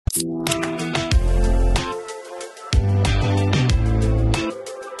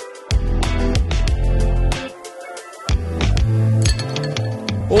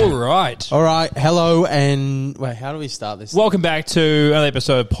right. All right. Hello, and wait, how do we start this? Welcome back to another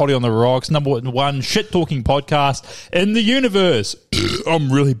episode of Potty on the Rocks, number one shit-talking podcast in the universe.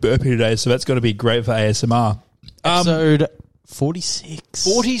 I'm really burpy today, so that's going to be great for ASMR. Episode 46.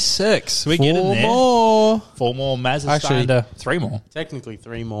 46. We're getting there. Four more. Maz is starting to... 3 more. Technically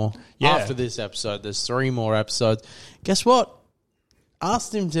 3 more. Yeah. After this episode, there's 3 more episodes. Guess what?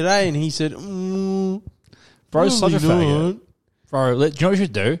 Asked him today, and he said, Bro's such a faggot. Bro, do you know what you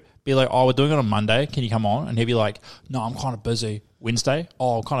should do? Be like, oh, we're doing it on Monday. Can you come on? And he'd be like, no, I'm kind of busy. Wednesday?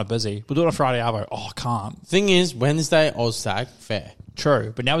 Oh, I'm kind of busy. We'll do it on Friday, Arvo. Oh, I can't. Thing is, Wednesday, OzTag, fair.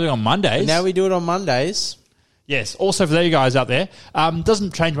 True. But now we're doing it on Mondays. But now we do it on Mondays. Yes. Also, for you guys out there,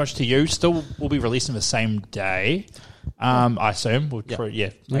 doesn't change much to you. Still, we'll be releasing the same day. I assume.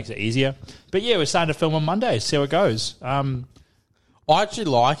 Makes it easier. But yeah, we're starting to film on Mondays. See how it goes. I actually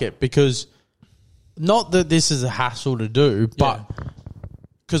like it because... Not that this is a hassle to do, but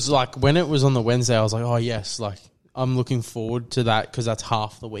because like when it was on the Wednesday, I was like, oh yes, like I'm looking forward to that because that's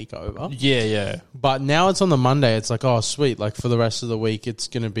half the week over. Yeah, yeah. But now it's on the Monday. It's like, oh sweet, like for the rest of the week, it's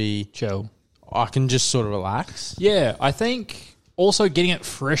going to be chill. I can just sort of relax. Yeah, I think also getting it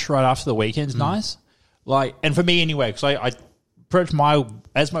fresh right after the weekend's nice. Like, and for me anyway, because I pretty much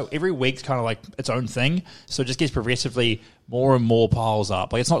every week's kind of like its own thing, so it just gets progressively more and more piles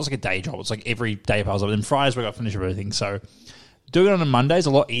up. Like it's not just like a day job; it's like every day piles up. And then Fridays we got to finish everything. So doing it on a Monday is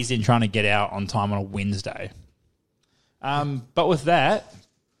a lot easier than trying to get out on time on a Wednesday. But with that,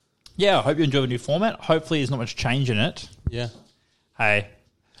 yeah, I hope you enjoy the new format. Hopefully, there's not much change in it. Yeah. Hey,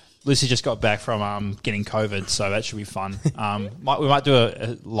 Lucy just got back from getting COVID, so that should be fun. We might do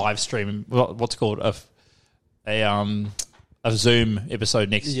a live stream. What's it called a Zoom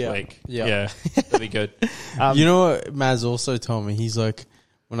episode next week. Yeah, that'd be good. You know what Maz also told me? He's like,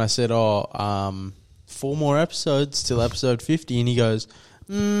 when I said, 4 more episodes till episode 50, and he goes,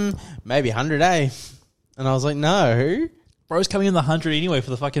 maybe 100, eh? And I was like, no. Bro's coming in the 100 anyway for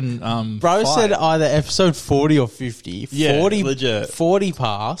the fucking Bro fight. said either episode 40 or 50. Yeah, 40, legit. 40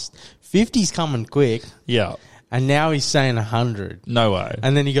 passed. 50's coming quick. Yeah. And now he's saying 100. No way.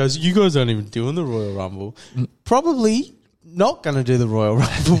 And then he goes, you guys aren't even doing the Royal Rumble. Probably not going to do the Royal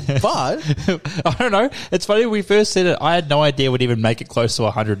Rumble, but... I don't know. It's funny, when we first said it, I had no idea we'd even make it close to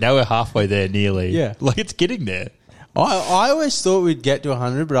 100. Now we're halfway there, nearly. Yeah. Like, it's getting there. I always thought we'd get to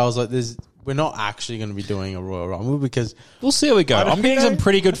 100, but I was like, we're not actually going to be doing a Royal Rumble because... We'll see how we go. I'm getting some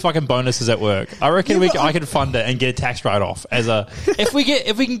pretty good fucking bonuses at work. I reckon I can fund it and get a tax write-off as a... if we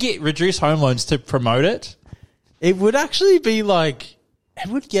can get reduced home loans to promote it... It would actually be like... It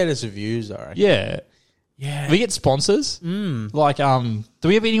would get us views, I reckon. Yeah. Yeah. We get sponsors. Like, do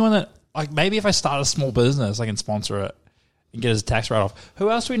we have anyone that... Like, maybe if I start a small business, I can sponsor it and get us a tax write-off. Who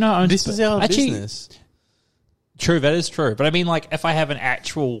else do we know owns... This is our business. True, that is true. But I mean, like, if I have an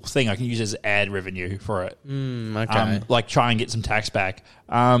actual thing, I can use it as ad revenue for it. Okay. Like, try and get some tax back.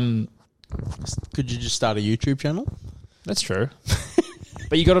 Could you just start a YouTube channel? That's true.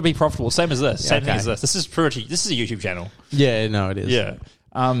 But you got to be profitable. Same as this. Same thing as this. This is a YouTube channel. Yeah, no, it is. Yeah.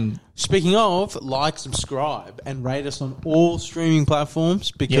 Speaking of, like, subscribe, and rate us on all streaming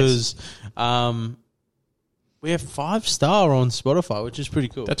platforms because we have 5-star on Spotify, which is pretty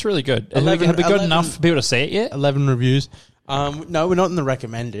cool. That's really good. Have we got enough for people to see it yet? 11 reviews. No, we're not in the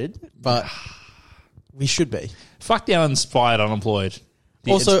recommended, but we should be. Fuck the uninspired unemployed.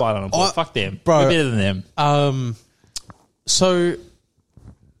 Fuck them. Bro, we're better than them. So...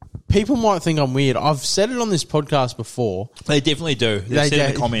 People might think I'm weird. I've said it on this podcast before. They definitely do. They've said it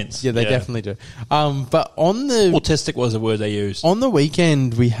in the comments. Yeah, they definitely do. But on the... Autistic was the word they used. On the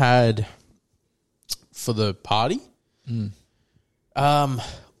weekend, we had... For the party, I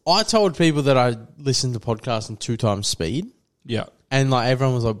told people that I listened to podcasts in 2 times speed. Yeah. And like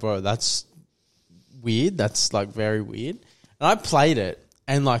everyone was like, bro, that's weird. That's like very weird. And I played it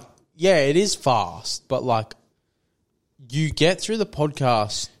and like, yeah, it is fast. But like you get through the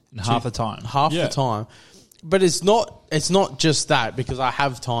podcast... Half the time. The time. But it's not just that because I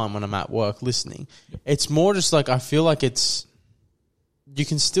have time when I'm at work listening. It's more just like I feel like it's... You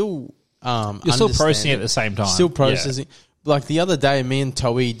can still... You're still processing it at the same time. Still processing. Yeah. Like the other day, me and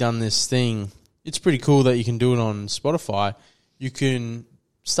Toey done this thing. It's pretty cool that you can do it on Spotify. You can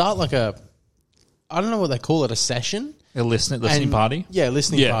start like I don't know what they call it, a session. A listening party? Yeah,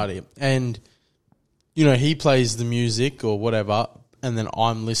 listening party. And, you know, he plays the music or whatever, and then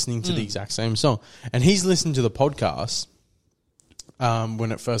I'm listening to the exact same song. And he's listened to the podcast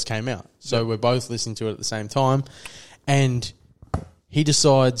when it first came out. So we're both listening to it at the same time. And... he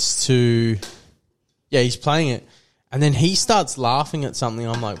decides to, he's playing it. And then he starts laughing at something.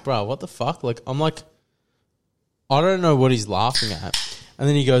 I'm like, bro, what the fuck? Like, I'm like, I don't know what he's laughing at. And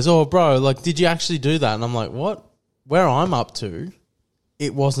then he goes, "Oh, bro, like, did you actually do that?" And I'm like, "What? Where I'm up to,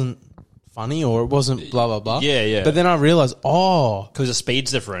 it wasn't funny or it wasn't blah, blah, blah." Yeah, yeah. But then I realized, Because the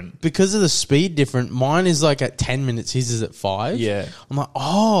speed's different. because of the speed different, mine is like at 10 minutes, his is at 5. Yeah. I'm like,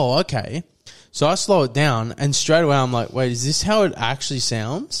 oh, okay. So I slow it down, and straight away I'm like, wait, is this how it actually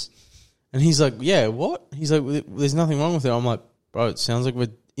sounds? And he's like, yeah, what? He's like, there's nothing wrong with it. I'm like, bro, it sounds like we're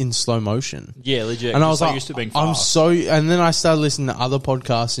in slow motion. Yeah, legit. And I was so like, used to being fast. I'm so, and then I started listening to other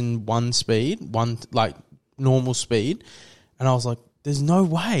podcasts in one like normal speed, and I was like, there's no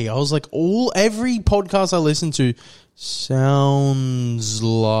way. I was like, every podcast I listen to sounds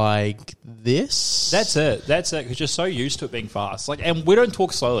like this. That's it. Because you're so used to it being fast. Like, and we don't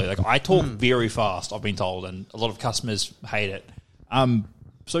talk slowly. Like, I talk very fast, I've been told, and a lot of customers hate it.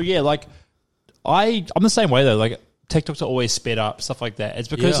 So yeah, like, I'm the same way though. Like, TikTok's always sped up, stuff like that. It's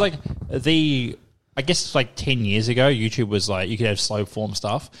because I guess it's like 10 years ago, YouTube was like, you could have slow form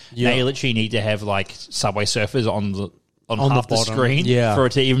stuff. Yeah. Now you literally need to have like Subway Surfers on On half the the bottom. screen for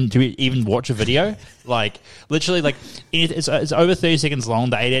it to even watch a video. Like, literally, like, it's over 30 seconds long.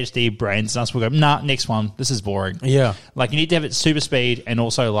 The ADHD brains and us will go, nah, next one. This is boring. Yeah. Like, you need to have it super speed and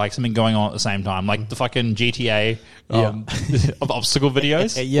also, like, something going on at the same time. Like, the fucking GTA of obstacle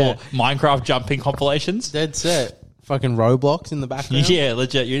videos. Yeah. Or Minecraft jumping compilations. Dead set. Fucking Roblox in the background. Yeah,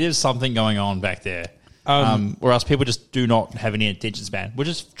 legit. You need something going on back there. Or else people just do not have any attention span, which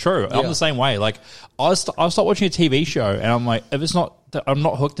is true. I'm the same way. Like, I'll start watching a TV show, and I'm like, if it's not, I'm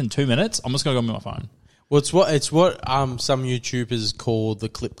not hooked in 2 minutes, I'm just gonna go on my phone. Well, it's what some YouTubers call the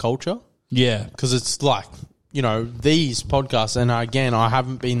clip culture. Yeah, Because it's like, these podcasts, and again, I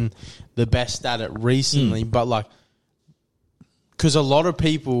haven't been the best at it recently, but like, because a lot of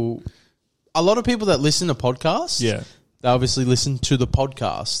people that listen to podcasts, they obviously listen to the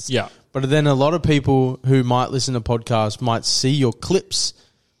podcasts. Yeah. But then a lot of people who might listen to podcasts might see your clips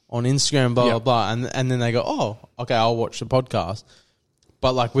on Instagram, blah, blah, blah, and then they go, oh, okay, I'll watch the podcast.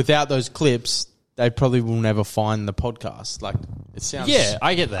 But like without those clips, they probably will never find the podcast. Like it sounds... Yeah,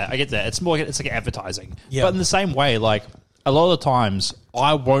 I get that. It's more, it's like advertising. Yeah. But in the same way, like, a lot of the times,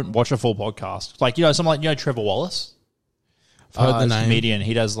 I won't watch a full podcast. Like, someone like, Trevor Wallace? I've heard the name. Comedian.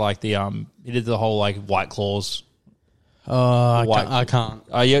 He does like he did the whole like White Claws. I can't.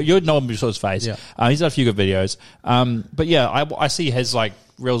 You would know him before his face. Yeah. He's got a few good videos. But yeah, I see his like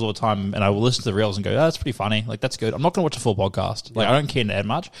reels all the time, and I will listen to the reels and go, oh, that's pretty funny. Like, that's good. I'm not going to watch a full podcast. Like, I don't care that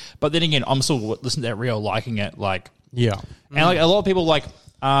much. But then again, I'm still listening to that reel, liking it. Like, Yeah. and like a lot of people like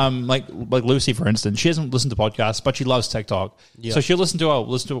Lucy, for instance, she doesn't listen to podcasts, but she loves TikTok. Yeah. So she'll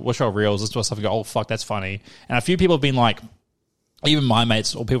watch our reels, listen to our stuff and go, oh, fuck, that's funny. And a few people have been like, even my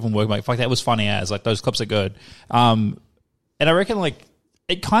mates or people from work, like, fuck, that was funny as, like, those clips are good. And I reckon, like,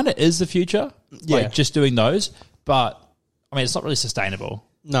 it kind of is the future, like, just doing those. But, I mean, it's not really sustainable.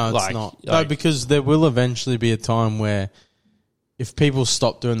 No, it's Like- not. like- No, because there will eventually be a time where if people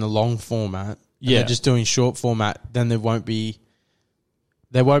stop doing the long format, and they're just doing short format, then there won't be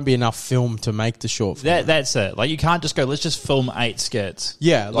enough film to make the short format. That's it. Like, you can't just go, let's just film 8 skits.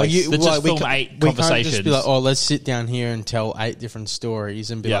 Yeah, Let's just film 8 We conversations. can't just be like, oh, let's sit down here and tell 8 different stories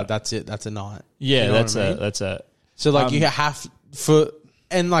and be Yeah. like, that's it, that's a night. Yeah, You know that's what I it. mean? That's it. So like you have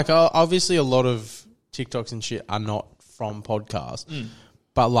obviously a lot of TikToks and shit are not from podcasts,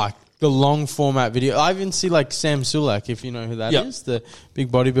 but like the long format video, I even see like Sam Sulek, if you know who that is, the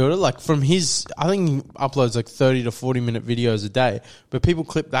big bodybuilder, like from his, I think he uploads like 30 to 40 minute videos a day, but people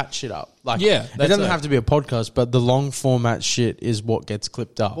clip that shit up. Like, Yeah, it that's doesn't it. have to be a podcast, but the long format shit is what gets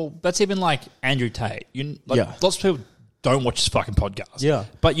clipped up. Well, that's even like Andrew Tate. Lots of people don't watch his fucking podcast. Yeah.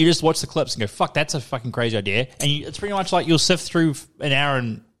 But you just watch the clips and go, fuck, that's a fucking crazy idea. And it's pretty much like you'll sift through an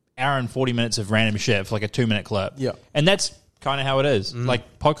hour and 40 minutes of random shit for like a 2-minute clip. Yeah. And that's kind of how it is.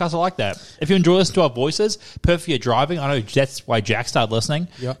 Like, podcasts are like that. If you enjoy listening to our voices, perfect for your driving. I know that's why Jack started listening,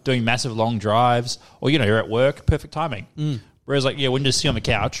 doing massive long drives, or, you're at work, perfect timing. Whereas, like, when you just sit on the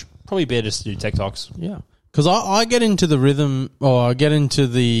couch, probably better just to do TikToks. Yeah. Because I get into the rhythm, or I get into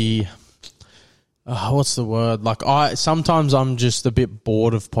the... what's the word? Like sometimes I'm just a bit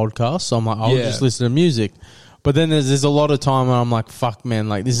bored of podcasts, so I'm like, I'll just listen to music. But then there's a lot of time where I'm like, fuck, man,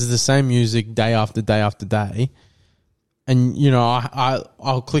 like this is the same music day after day after day, and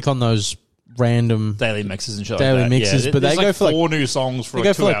I'll click on those random Daily mixes and shit daily like that. mixes, Yeah, but there's they go for like 4 new songs for they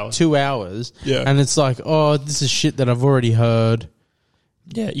like go 2 for hours. like 2 hours, Yeah. and it's like, oh, this is shit that I've already heard.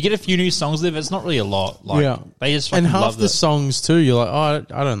 Yeah, you get a few new songs there, but it's not really a lot. Like, they just fucking and half love the it. songs too, you're like,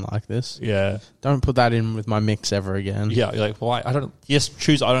 oh, I don't like this. Yeah. Don't put that in with my mix ever again. Yeah, you're like, why? I don't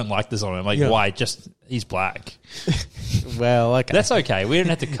like this on him. Like, why? Just, he's black. Well, okay. That's okay. We don't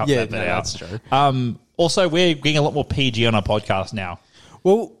have to cut that bit out. That's true. Also, we're getting a lot more PG on our podcast now.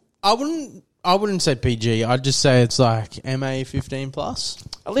 Well, I wouldn't say PG. I'd just say it's like MA 15 plus.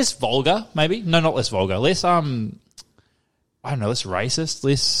 Less vulgar, maybe. No, not less vulgar. Less I don't know. Less racist.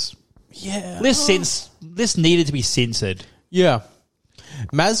 Less needed to be censored. Yeah.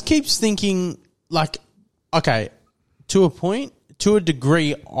 Maz keeps thinking like, okay, to a point, to a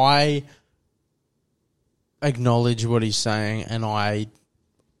degree, I acknowledge what he's saying and I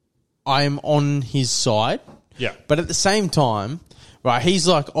am on his side. Yeah. But at the same time, right, he's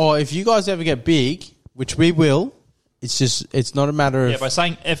like, oh, if you guys ever get big, which we will, it's not a matter of... Yeah, by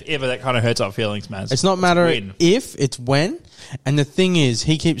saying if ever, that kind of hurts our feelings, man. It's not a matter of if, it's when. And the thing is,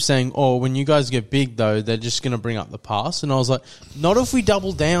 he keeps saying, oh, when you guys get big, though, they're just going to bring up the past. And I was like, not if we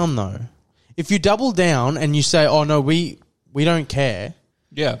double down, though. If you double down and you say, oh, no, we don't care...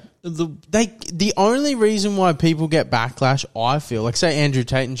 Yeah. The only reason why people get backlash, I feel, like say Andrew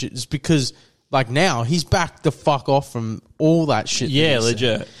Tate and shit, is because like now he's backed the fuck off from all that shit. Yeah,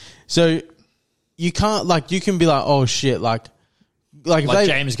 legit. Said. So you can't like you can be like, oh shit, like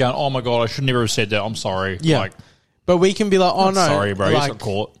James going, oh my god, I should never have said that. I'm sorry. Yeah, like, but we can be like, oh no, sorry, bro, like, you got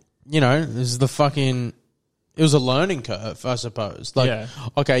caught. You know, this is the fucking. It was a learning curve, I suppose. Like, yeah.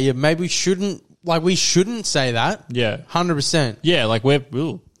 Okay, yeah, maybe we shouldn't say that. Yeah. 100%. Yeah, like we're...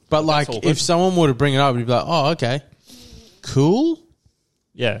 Ooh, but like, if someone were to bring it up, you'd be like, oh, okay. Cool?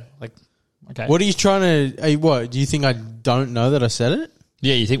 Yeah, like, okay. What are you trying to... what, do you think I don't know that I said it?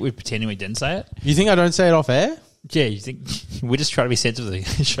 Yeah, you think we're pretending we didn't say it? You think I don't say it off air? Yeah, you think... We're just trying to be sensitive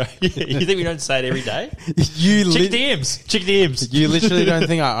to the show. You think we don't say it every day? Check DMs. Check DMs. You literally don't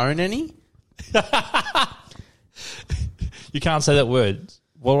think I own any? You can't say that word.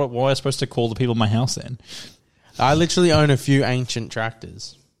 Why am I supposed to call the people in my house then? I literally own a few ancient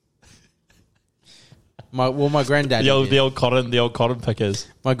tractors. My granddaddy the old cotton pickers.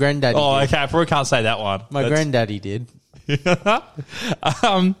 My granddaddy Oh, did. okay, I probably can't say that one. My granddaddy did.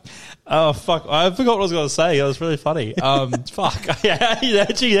 Oh, fuck. I forgot what I was going to say. That was really funny. Fuck. Yeah,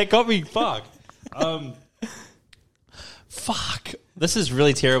 actually, that got me. Fuck. Fuck. This is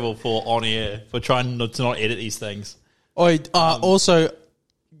really terrible for on air, for trying to not edit these things. Also,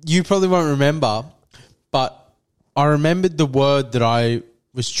 you probably won't remember, but I remembered the word that I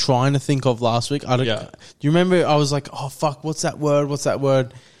was trying to think of last week. Do you remember? I was like, oh, fuck, what's that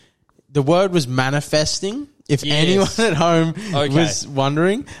word? The word was manifesting. If anyone at home was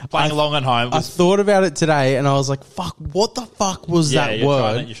wondering. Playing along at home. I thought about it today and I was like, fuck, what the fuck was that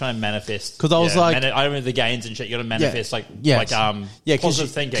word? You're trying to manifest. Because I was like... I remember the gains and shit. You got to manifest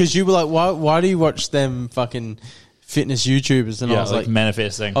positive thinking. Because you were like, why do you watch them fucking fitness YouTubers? And I was like...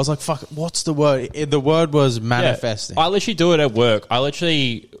 manifesting. I was like, fuck, what's the word? The word was manifesting. I literally do it at work. I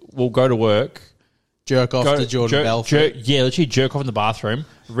literally will go to work... Jerk off to Jordan Belfort. Literally jerk off in the bathroom,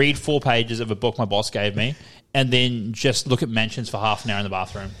 read 4 pages of a book my boss gave me, and then just look at mentions for half an hour in the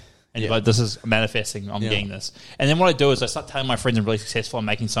bathroom. And you're like, this is manifesting. I'm getting this. And then what I do is I start telling my friends I'm really successful. I'm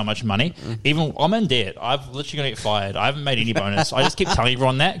making so much money. Even I'm in debt. I've literally going to get fired. I haven't made any bonus. I just keep telling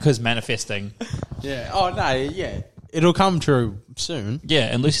everyone that because manifesting. Yeah. Oh, no. Yeah. It'll come true soon.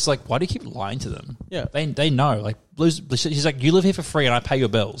 Yeah. And Lucy's like, why do you keep lying to them? Yeah. They know. Like, she's like, you live here for free and I pay your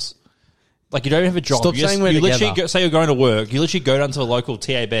bills. Like, you don't have a job. Stop saying we're together. Literally say you're going to work. You literally go down to a local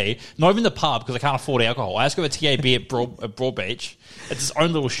TAB, not even the pub because I can't afford alcohol. I just go to TAB at Broadbeach. It's its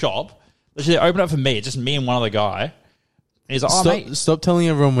own little shop. Literally, they open up for me. It's just me and one other guy. And he's like, mate. Stop telling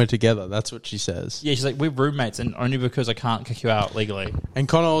everyone we're together. That's what she says. Yeah, she's like, we're roommates and only because I can't kick you out legally. And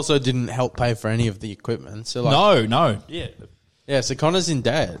Connor also didn't help pay for any of the equipment. So like, No. Yeah. Yeah, so Connor's in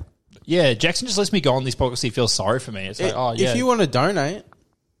debt. Yeah, Jackson just lets me go on these podcasts. He feels sorry for me. It's like, if you want to donate...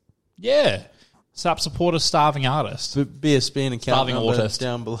 Yeah. Support a starving artist. BSB and account starving number artist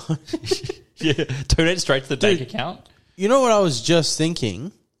down below. Yeah, donate straight to the bank account. You know what I was just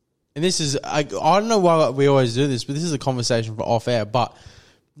thinking? And this is, I don't know why we always do this, but this is a conversation for off air. But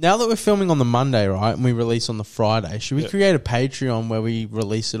now that we're filming on the Monday, right, and we release on the Friday, should we create a Patreon where we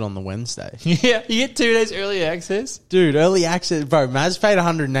release it on the Wednesday? Yeah, you get 2 days early access. Dude, early access. Bro, Maz paid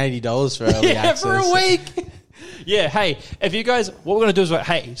 $180 for early access. For a week. Yeah, hey, if you guys, what we're going to do is like,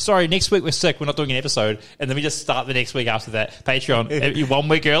 hey, sorry, next week we're sick, we're not doing an episode, and then we just start the next week after that. Patreon, 1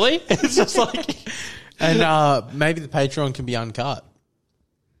 week early. It's just like... And maybe the Patreon can be uncut.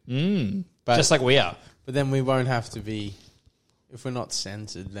 But, just like we are. But then we won't have to be, if we're not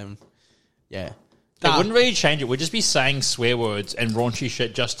censored, then, yeah. It wouldn't really change it. We'd just be saying swear words and raunchy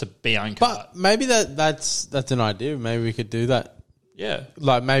shit just to be uncut. But maybe that's an idea. Maybe we could do that. Yeah.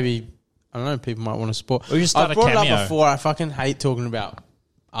 Like maybe... I don't know, people might want to support. We just start I've brought a cameo. it up before. I fucking hate talking about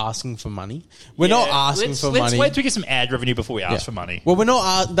asking for money. We're not asking for money. Let's wait till we get some ad revenue before we ask for money. Well, we're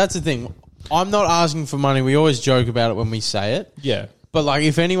not. That's the thing. I'm not asking for money. We always joke about it when we say it. Yeah. But like,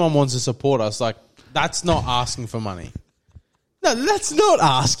 if anyone wants to support us, like, that's not asking for money. No, that's not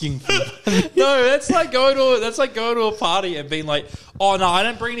asking for money. No, that's like going to a party and being like, oh no, I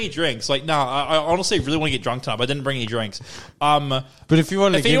didn't bring any drinks. Like, no, I honestly really want to get drunk tonight, but I didn't bring any drinks. But if you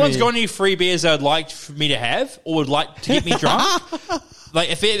want to, if anyone's got any free beers they'd like for me to have or would like to get me drunk, like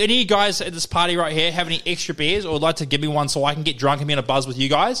if any of you guys at this party right here have any extra beers or would like to give me one so I can get drunk and be in a buzz with you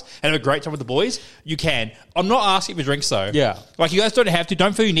guys and have a great time with the boys, you can. I'm not asking for drinks though. Yeah. Like, you guys don't have to.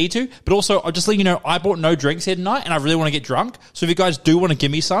 Don't feel you need to. But also, I'll just let you know, I bought no drinks here tonight and I really want to get drunk. So if you guys do want to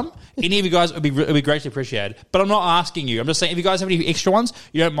give me some, any of you guys, it'd be greatly appreciated. But I'm not asking you. I'm just saying, if you guys have any extra ones,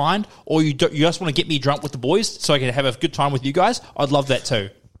 you don't mind, or you just want to get me drunk with the boys so I can have a good time with you guys, I'd love that too.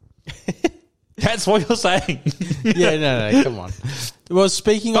 That's what you're saying. Yeah, no, come on. Well,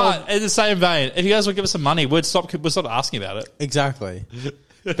 speaking of... But in the same vein, if you guys will give us some money, we'll stop asking about it. Exactly.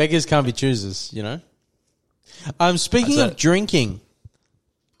 Beggars can't be choosers, you know? Speaking of drinking,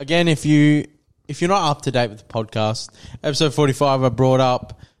 again, if you're not up to date with the podcast, episode 45, I brought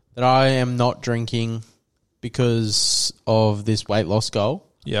up that I am not drinking because of this weight loss goal.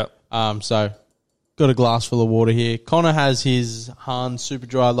 Yep. So... got a glass full of water here. Connor has his Han Super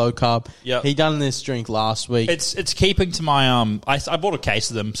Dry Low Carb. Yep. He done this drink last week. It's keeping to my I bought a case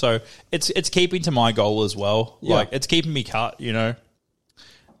of them, so it's keeping to my goal as well. Yeah. Like, it's keeping me cut, you know.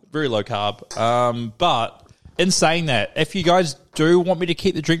 Very low carb. But in saying that, if you guys do want me to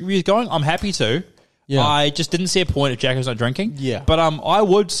keep the drink reviews going, I'm happy to. Yeah. I just didn't see a point if Jacko's not drinking. Yeah. But I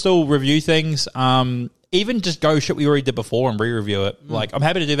would still review things. Even just go shit we already did before and re-review it. Like, I'm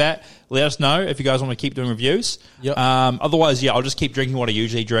happy to do that. Let us know if you guys want to keep doing reviews. Yep. Otherwise, yeah, I'll just keep drinking what I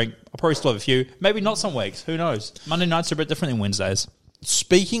usually drink. I'll probably still have a few. Maybe not some weeks. Who knows? Monday nights are a bit different than Wednesdays.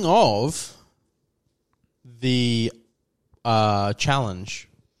 Speaking of the challenge,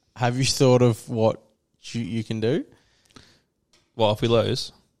 have you thought of what you can do? Well, if we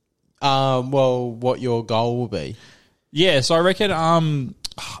lose. Well, what your goal will be. Yeah, so I reckon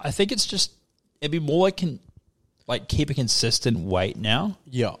I think it's just... it'd be more like keep a consistent weight now.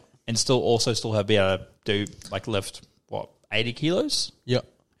 Yeah. And still be able to do, like, lift, 80 kilos? Yeah.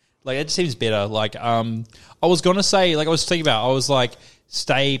 Like, it seems better. Like, I was going to say, like, I was thinking about, I was like,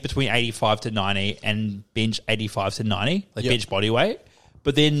 stay between 85 to 90 and bench 85 to 90, like, bench body weight.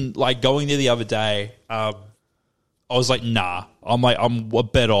 But then, like, going there the other day, I was like, nah. I'm a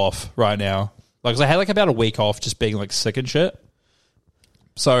bit off right now. Like, 'cause I had, like, about a week off just being, like, sick and shit.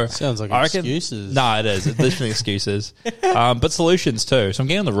 So sounds like I reckon, excuses. No, it is. It's literally excuses. But solutions too. So I'm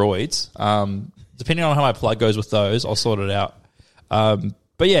getting on the roids. Depending on how my plug goes with those, I'll sort it out.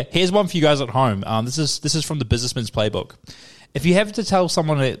 But yeah, here's one for you guys at home. This is from the Businessman's Playbook. If you have to tell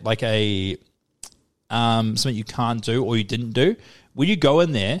someone like something you can't do or you didn't do, when you go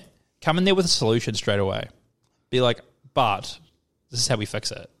in there, come in there with a solution straight away. Be like, but this is how we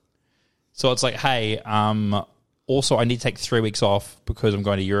fix it. So it's like, hey, also, I need to take 3 weeks off because I'm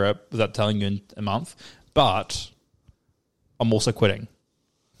going to Europe without telling you in a month. But I'm also quitting.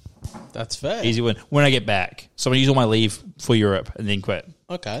 That's fair. Easy win. When I get back. So I'm going to use all my leave for Europe and then quit.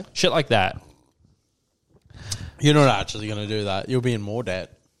 Okay. Shit like that. You're not actually going to do that. You'll be in more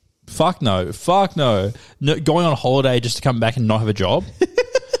debt. Fuck no. Going on holiday just to come back and not have a job?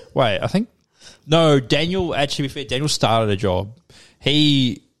 Wait, I think... No, Daniel, actually, to be fair, Daniel started a job.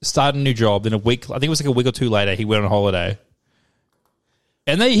 He... started a new job, then I think it was like a week or two later, he went on holiday.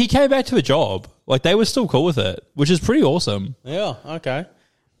 And he came back to a job. Like, they were still cool with it, which is pretty awesome. Yeah, okay.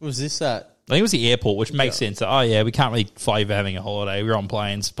 What was this at? I think it was the airport, which makes sense. Oh, yeah, we can't really fly you for having a holiday. We're on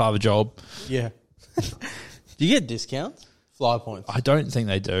planes, part of the job. Yeah. Do you get discounts? Fly points? I don't think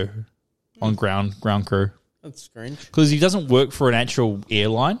they do on ground crew. That's strange. Because he doesn't work for an actual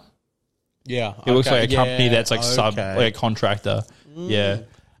airline. Yeah. He works like a company that's like like a contractor. Yeah.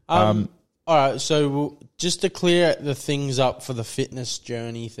 All right, so just to clear the things up for the fitness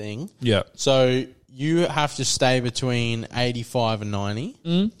journey thing. Yeah. So you have to stay between 85 and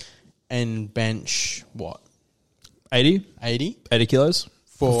 90 and bench what? 80? 80? 80 kilos?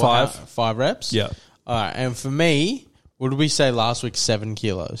 For five reps? Yeah. All right, and for me, what did we say last week? 7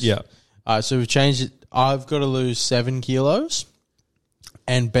 kilos. Yeah. All right, so we've changed it. I've got to lose 7 kilos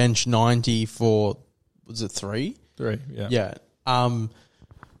and bench 90 for, was it 3? 3, yeah. Yeah.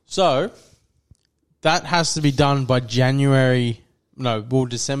 So that has to be done by December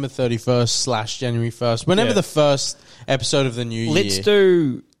 31st / January 1st. Whenever the first episode of the new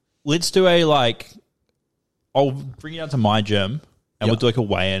year. Let's do a I'll bring you down to my gym and we'll do like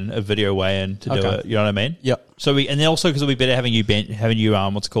a video weigh-in to do it. You know what I mean? Yep. So and then also because it'll be better having you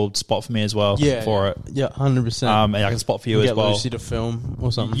what's it called, spot for me as well. Yeah. For it. Yeah, 100%. And I can spot for you as well. Get Lucy to film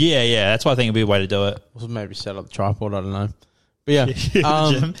or something. Yeah. That's why I think it'd be a way to do it. Or maybe set up the tripod. I don't know. But yeah,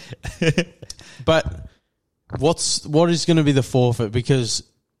 Jim. but what is going to be the forfeit? Because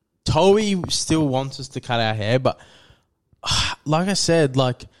Toei still wants us to cut our hair, but like I said,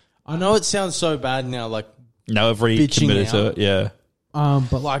 like I know it sounds so bad now, like No, I've already bitching committed to out. it. Yeah,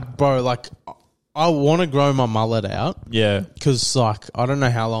 but like, bro, like I want to grow my mullet out yeah. because like I don't know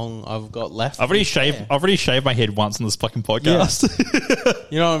how long I've got left. I've already shaved my head once on this fucking podcast.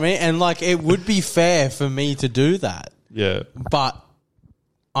 You know what I mean? And like, it would be fair for me to do that, Yeah. but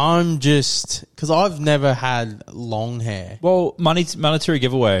I'm just because I've never had long hair. Well, monetary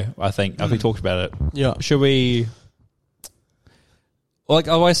giveaway. I think we talked about it. Yeah. Should we? Like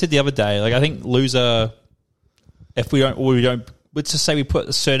I said the other day, like I think loser. If we don't, let's just say we put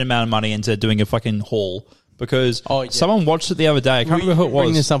a certain amount of money into doing a fucking haul because someone watched it the other day. I can't remember who it was.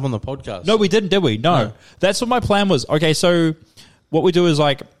 Bring this up on the podcast. No, we didn't, did we? No. That's what my plan was. Okay, so what we do is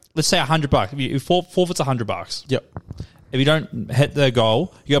like, let's say $100. If you forfeits $100. Yep. If you don't hit the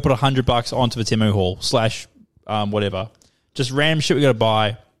goal, you got to put $100 onto the Temu haul / whatever. Just random shit we got to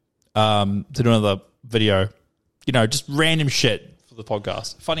buy to do another video. You know, just random shit for the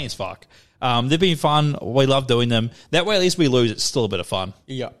podcast. Funny as fuck. They've been fun. We love doing them. That way, at least we lose. It's still a bit of fun.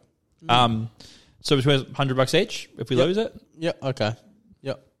 Yeah. So between $100 each, if we lose it. Yep. Okay.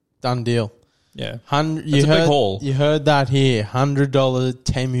 Yep. Done deal. Yeah. It's a big haul. You heard that here. $100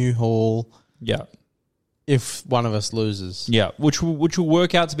 Temu haul. Yeah. If one of us loses. Yeah. Which will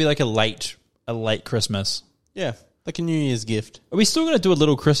work out to be like a late Christmas. Yeah. Like a New Year's gift. Are we still going to do a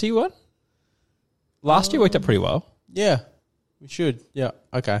little Chrissy one? Last year worked out pretty well. Yeah. We should. Yeah.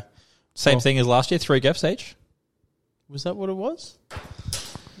 Okay. Same thing as last year, 3 gifts each. Was that what it was?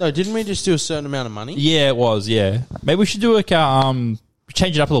 No, didn't we just do a certain amount of money? Yeah, it was. Yeah, maybe we should do like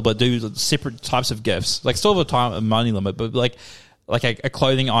change it up a little bit. Do separate types of gifts, like still have a money limit, but like a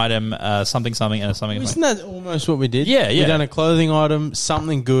clothing item, something, and something. Isn't that almost what we did? Yeah. We done a clothing item,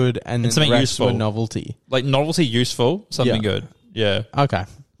 something good, and then something the rest useful. were novelty. Like novelty, useful, something good. Yeah. Okay.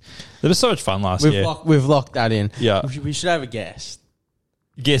 There was so much fun last year. We've locked that in. Yeah. We should have a guest.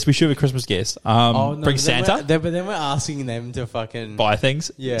 Guess we should have a Christmas guest. Bring Santa. But then we're asking them to fucking Buy things.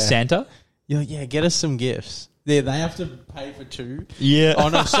 Yeah. Santa. Yeah, get us some gifts. They have to pay for 2. Yeah. Oh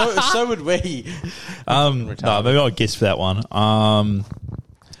no, so would we. No, maybe I'll guess for that one. Well,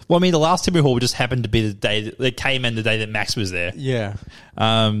 I mean, the last Timber Hall just happened to be the day that came in the day that Max was there. Yeah.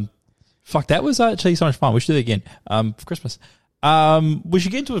 Fuck, that was actually so much fun. We should do it again for Christmas. We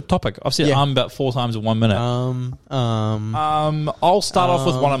should get into a topic. I've said about 4 times in 1 minute. I'll start off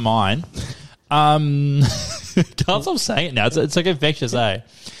with one of mine. Can't stop saying it now. It's like infectious, eh?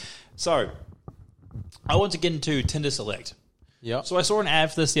 So, I want to get into Tinder Select. Yeah. So I saw an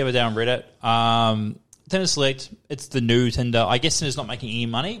ad for this the other day on Reddit. Tinder Select, it's the new Tinder. I guess Tinder's not making any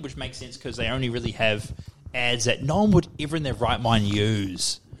money, which makes sense because they only really have ads that no one would ever in their right mind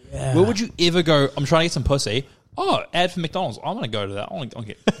use. Yeah. Where would you ever go, I'm trying to get some pussy. Oh, ad for McDonald's. I'm going to go to that.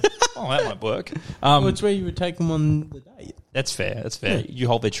 That might work. Well, it's where you would take them on the date. That's fair. That's fair. Yeah. You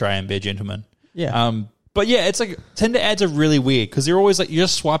hold their tray and be a gentleman. Yeah. But yeah, it's like Tinder ads are really weird because they're always like, you're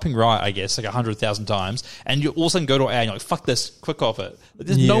just swiping right, I guess, like 100,000 times. And you all of a sudden go to an ad and you're like, fuck this, click off it.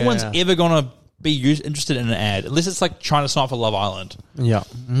 No one's ever going to be interested in an ad unless it's like trying to sign up for Love Island. Yeah.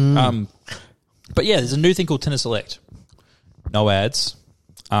 But yeah, there's a new thing called Tinder Select. No ads.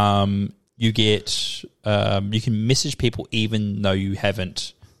 You get, you can message people even though you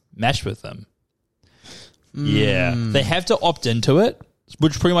haven't matched with them. Yeah. They have to opt into it,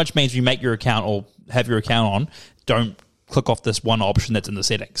 which pretty much means you make your account or have your account on, don't click off this one option that's in the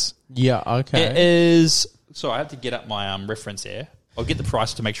settings. Yeah, okay. It is, so I have to get up my reference here. I'll get the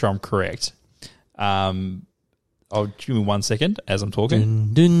price to make sure I'm correct. I'll give me 1 second as I'm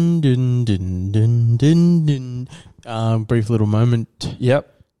talking. Dun, dun, dun, dun, dun, dun. Brief little moment. Yep.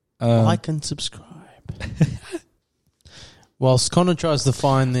 Like and subscribe. Whilst Connor tries to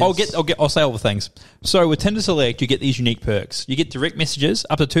find this, I'll say all the things. So with Tinder Select, you get these unique perks. You get direct messages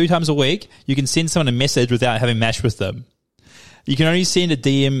up to 2 times a week. You can send someone a message without having matched with them. You can only send a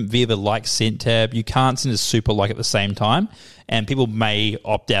DM via the like sent tab. You can't send a super like at the same time, and people may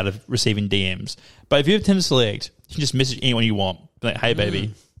opt out of receiving DMs. But if you have Tinder Select, you can just message anyone you want. Like, hey,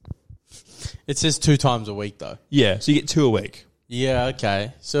 baby. It says 2 times a week, though. Yeah, so you get 2 a week. Yeah,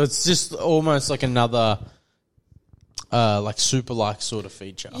 okay. So it's just almost like another like super like sort of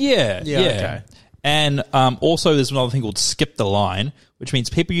feature. Yeah. Okay. And also there's another thing called skip the line, which means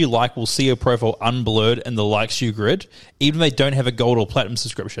people you like will see your profile unblurred in the likes you grid, even if they don't have a gold or platinum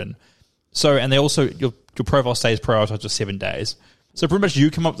subscription. So, and they also, your profile stays prioritized for 7 days. So pretty much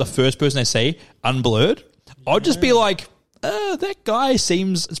you come up with the first person they see unblurred. I'll just be like, that guy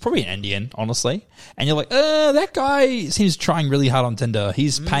seems, it's probably an Indian, honestly. And you're like, that guy seems trying really hard on Tinder.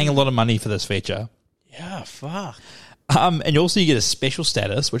 He's paying a lot of money for this feature. Yeah, fuck. And also you get a special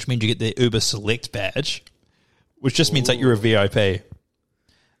status, which means you get the Uber Select badge, which just means that you're a VIP.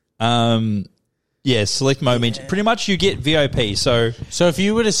 Yeah, select mode means pretty much you get VIP. So if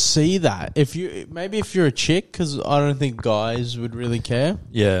you were to see that, if you're a chick, because I don't think guys would really care.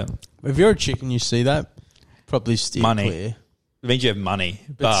 yeah, If you're a chick and you see that, probably steer money. clear. It means you have money,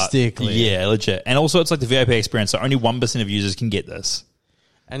 but steer clear. Yeah, legit. And also, it's like the VIP experience. So only 1% of users can get this.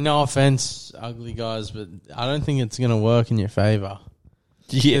 And no offense, ugly guys, but I don't think it's going to work in your favor.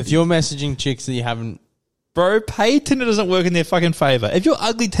 Yeah, If you're messaging chicks that you haven't... bro, paid Tinder doesn't work in their fucking favor. If you're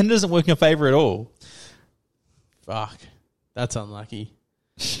ugly, Tinder doesn't work in your favor at all. Fuck. That's unlucky.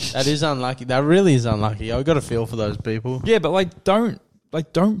 That is unlucky. That really is unlucky. I've got a feel for those people. Yeah, but don't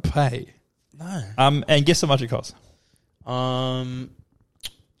pay. No. And guess how much it costs? For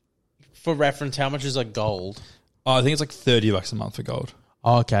reference, how much is like gold? Oh, I think it's like $30 a month for gold.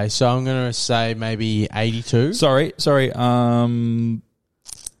 Okay, so I'm going to say maybe 82. Sorry.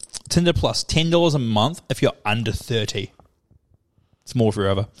 Tinder Plus, $10 a month if you're under 30. It's more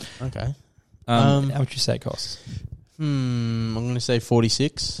forever. Okay. How much you say it costs? I'm going to say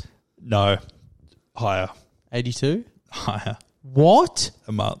 46. No, higher. 82. Higher What?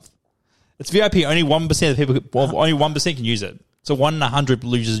 a month. It's VIP. Only 1% of people. Only 1% can use it. So 1 in 100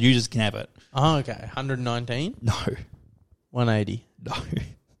 users can have it. Oh, okay. 119. No, 180. no.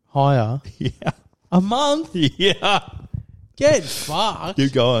 Higher. Yeah, A month? yeah. Get fucked.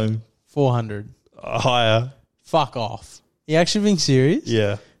 Keep going. 400. Higher. Fuck off. You actually being serious?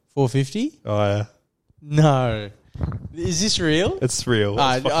 Yeah. 450? Higher. No. Is this real? It's real.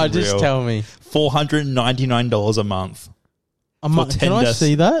 It's fucking just real. tell me. $499 a month. A month? Can I Tinder.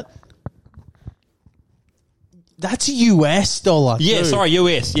 see that? That's a US dollar. Yeah, too. sorry,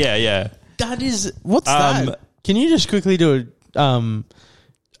 US. Yeah. That is... What's that? Can you just quickly do it? Yeah,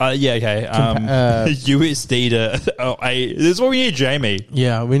 okay. USD to... this is what we need, Jamie.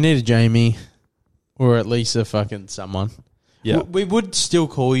 Yeah, we need a Jamie. Or at least a fucking someone. Yeah. We would still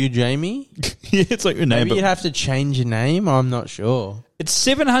call you Jamie. Yeah, it's like your name. Maybe But you'd have to change your name. I'm not sure. it's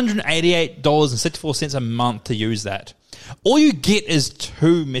 $788.64 a month to use that. All you get is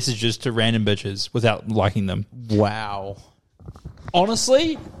 2 messages to random bitches without liking them. Wow.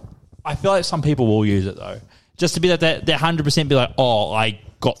 Honestly, I feel like some people will use it, though. Just to be like that, 100% be like, oh, I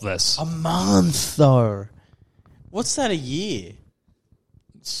got this. A month, though. What's that a year?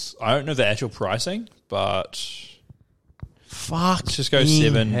 I don't know the actual pricing, but... Fuck. Let's just go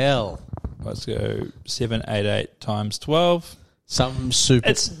 7. Hell. Let's go 788 times 12. Some super.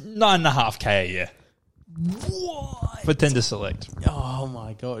 It's 9.5K a year. What? For Tinder Select. Oh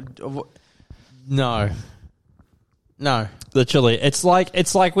my god. No. Literally, it's like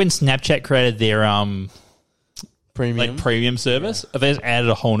when Snapchat created their Premium. premium service. They just added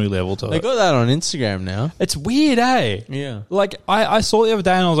a whole new level to They it. got that on Instagram now. It's weird, eh? Yeah. Like I saw it the other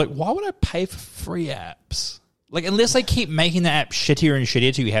day and I was like, why would I pay for free apps? Like unless they keep making the app shittier and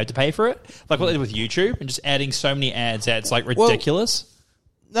shittier till you have to pay for it. Like what they did with YouTube and just adding so many ads that it's like ridiculous.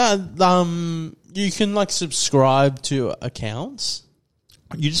 No, you can like subscribe to accounts.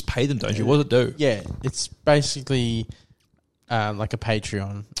 You just pay them, don't you? What does it do? Yeah, it's basically like a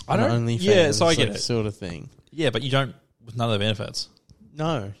Patreon. I don't- OnlyFans, yeah, so I get like, it. sort of thing. Yeah, but you don't with none of the benefits.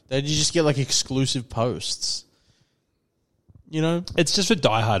 No, you just get like exclusive posts. You know? It's just for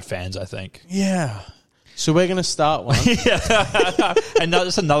diehard fans, I think. Yeah. So we're gonna start one. And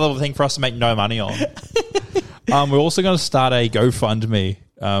that's another thing for us to make no money on. We're also going to start a GoFundMe.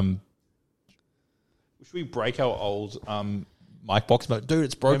 Should we break our old mic box? But dude,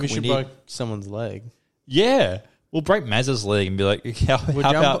 it's broken. Maybe we should break someone's leg. Yeah, we'll break Maz's leg and be like, how We'll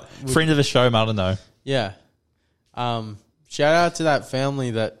about friend of the show? I don't know. Yeah. Shout out to that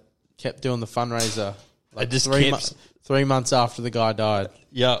family that kept doing the fundraiser. Like It just 3 months after the guy died.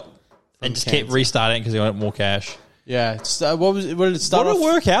 Yeah, and just kept cancer. restarting because he wanted more cash. Yeah. What did it start What off? a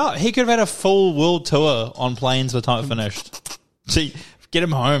work out! He could have had a full world tour on planes by the time it finished. See, get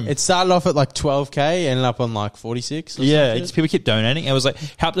him home. It started off at like 12K, ended up on like 46. Or Yeah, something. it's, people kept donating. It was like,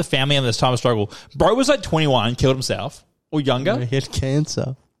 help the family in this time of struggle. Bro was like 21, killed himself. Or younger. He had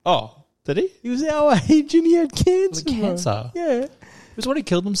cancer. Oh, did he? He was our age and he had cancer. Was it cancer? Bro. Yeah. It was when he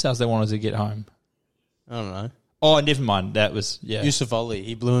killed themselves they wanted to get home. I don't know. Oh, never mind. That was, yeah. Yusuf Ali,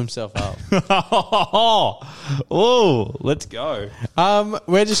 he blew himself up. Oh, let's go.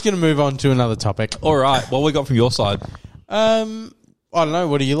 We're just going to move on to another topic. All right. What we got from your side? I don't know.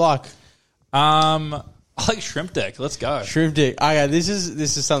 What do you like? I like shrimp dick. Let's go. Shrimp dick. Okay, this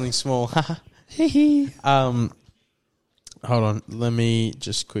is something small. hold on. Let me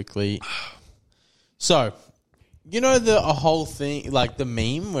just quickly. So, you know a whole thing, like the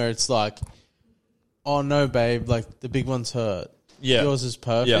meme where it's like, oh no, babe, like the big one's hurt. Yeah. Yours is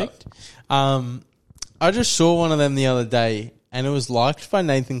perfect. Yeah. I just saw one of them the other day, and it was liked by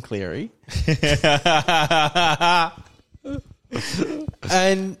Nathan Cleary.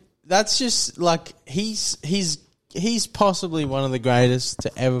 And that's just like he's possibly one of the greatest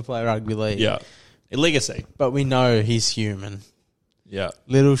to ever play rugby league. Yeah. A legacy. But we know he's human. Yeah.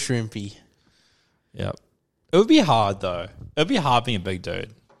 Little shrimpy. Yeah. It would be hard though. It would be hard being a big dude.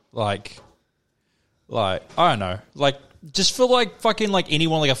 Like I don't know. Like just feel like fucking like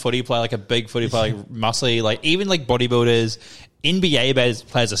anyone like a footy player, like a big footy player, like muscly, like even like bodybuilders, NBA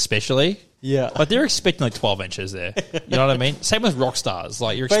players especially. Yeah. But they're expecting like 12 inches there. You know what I mean? Same with rock stars.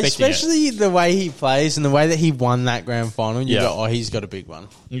 Like you're But expecting especially the way he plays and the way that he won that grand final, you Yeah. go, oh, he's got a big one.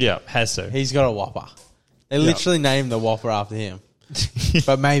 Yeah, has to. He's got a whopper. They literally named the whopper after him.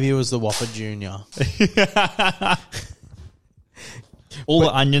 But maybe it was the Whopper Junior. All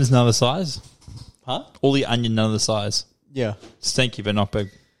the onions, another size. Huh? All the onion, another size. Yeah. Stinky, but not big.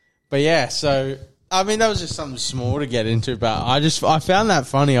 But yeah, so I mean that was just something small to get into, but I found that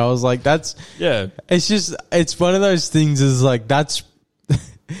funny. I was like, it's one of those things is like that's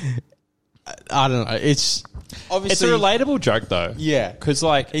I don't know. It's obviously It's a relatable joke though. Yeah. Because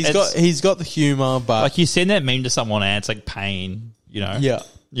like he's got the humour, but like you send that meme to someone and it's like pain, you know? Yeah.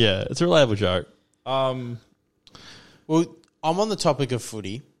 Yeah, it's a relatable joke. Well, I'm on the topic of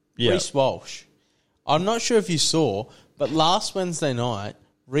footy. Yeah. Reece Walsh. I'm not sure if you saw, but last Wednesday night,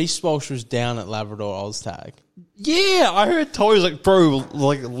 Reece Walsh was down at Labrador Oztag. Yeah, I heard Toy was like, bro,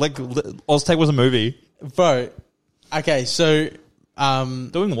 like Oztag was a movie. Bro, okay, so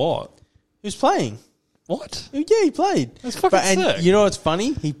Doing what? he was playing. What? Yeah, he played. That's fucking sick. And you know what's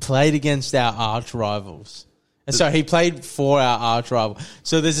funny? He played against our arch rivals. So he played for our arch rival.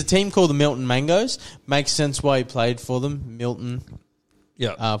 So there's a team called the Milton Mangoes. Makes sense why he played for them. Milton,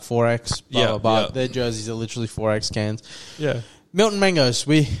 Yeah. 4X, blah, Yeah, blah, blah. yeah. Their jerseys are literally 4X cans. Yeah. Milton Mangoes.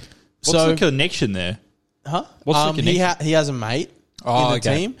 What's the connection there? Huh? What's the connection? He has a mate in the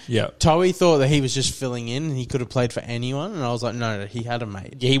team. Yeah. Toey thought that he was just filling in and he could have played for anyone. And I was like, no, he had a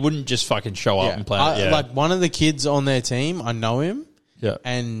mate. Yeah, he wouldn't just fucking show up and play. Like one of the kids on their team, I know him. Yeah.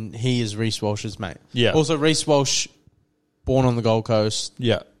 And he is Reece Walsh's mate. Yeah. Also, Reece Walsh, born on the Gold Coast,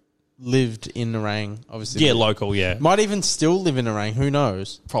 Yeah. lived in Nerang, obviously. Yeah, local, yeah. Might even still live in Nerang. Who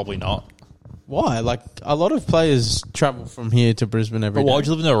knows? Probably not. Why? Like, a lot of players travel from here to Brisbane every But day. why would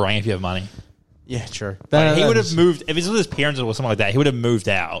you live in a ring if you have money? Yeah, true. Like, he would have moved, if he's with his parents or something like that, he would have moved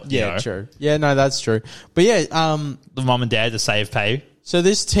out. Yeah, you know? true. Yeah, no, that's true. But yeah, The mum and dad to save pay. so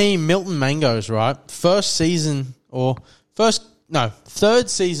this team, Milton Mangoes, right? Third season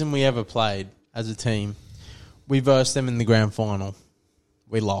we ever played as a team. We versed them in the grand final.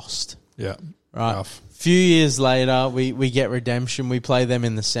 We lost. Yeah. Right. Rough. Few years later, we get redemption. We play them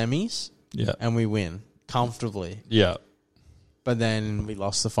in the semis. Yeah. And we win comfortably. Yeah. But then we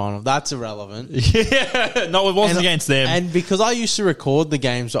lost the final. That's irrelevant. Yeah. No, it wasn't against them. And because I used to record the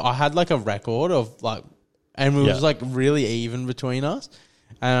games, I had like a record of like, and it was like really even between us.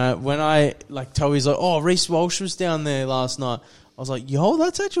 When I like Toey's like, oh, Reece Walsh was down there last night. I was like, yo,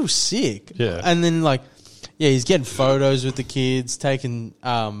 that's actually sick. Yeah. And then like, yeah, he's getting photos with the kids, taking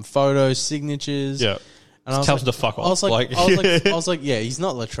photos, signatures. Yeah. And I was Tell like, him to fuck off. I was like, yeah, he's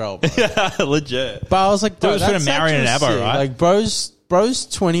not Latrell, bro. Yeah, legit. But I was like, bro, Dude was that's finna marry an actually Abbo, sick. right? Like, bro's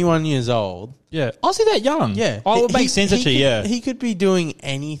 21 years old. Yeah. I see that young. Yeah. Oh, it makes sense actually, yeah. He could be doing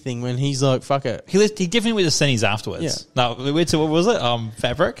anything when he's like, fuck it. He definitely went to Cindy's afterwards. Yeah. No, we went to, what was it?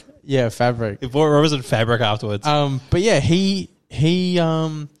 Fabric? Yeah, Fabric. Or was it Fabric afterwards? But yeah, he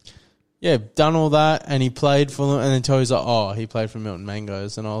done all that and he played for them. And then Toey's like, oh, he played for Milton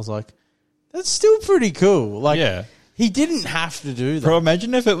Mangoes. And I was like, that's still pretty cool. Like, yeah. He didn't have to do that. Bro,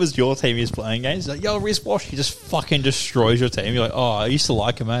 imagine if it was your team he was playing against. Like, yo, Reece Walsh, he just fucking destroys your team. You're like, oh, I used to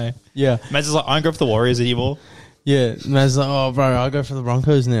like him, eh? Yeah. Imagine like, I don't go for the Warriors anymore. Yeah. Man's like, oh, bro, I go for the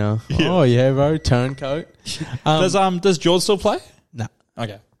Broncos now. Yeah. Oh, yeah, bro. Turncoat. Does George still play? No.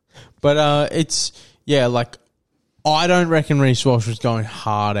 Okay. But like, I don't reckon Reece Walsh was going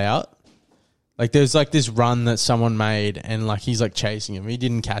hard out. Like, there's like this run that someone made and like he's like chasing him. He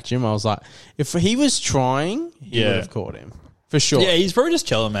didn't catch him. I was like, if he was trying, he would have caught him. For sure. Yeah, he's probably just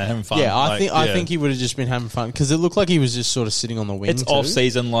chilling, man, having fun. Yeah, I think he would have just been having fun because it looked like he was just sort of sitting on the wing. It's off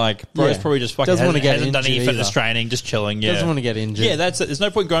season, like bro's probably just fucking hasn't done any fitness training, just chilling. Yeah, doesn't want to get injured. Yeah, that's it. There's no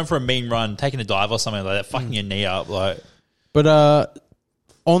point going for a mean run, taking a dive or something like that, fucking your knee up. Like, but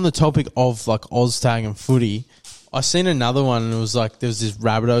on the topic of like Oztag and footy, I seen another one and it was like there was this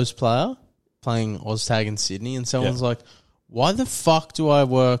Rabbitohs player playing Oztag in Sydney, and someone's like, why the fuck do I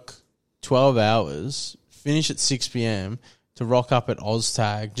work 12 hours, finish at 6 p.m. to rock up at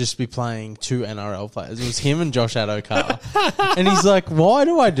OzTag, just be playing 2 NRL players? It was him and Josh Adokar. And he's like, why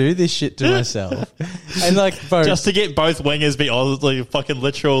do I do this shit to myself? And like, bro, Just to get both wingers be like, fucking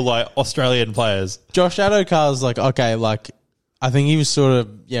literal like Australian players. Josh Adokar's like, okay, like, I think he was sort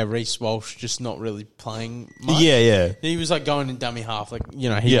of, Reece Walsh just not really playing much. Yeah. He was like going in dummy half, like,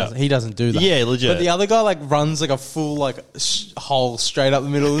 he doesn't do that. Yeah, legit. But the other guy like runs like a full like hole straight up the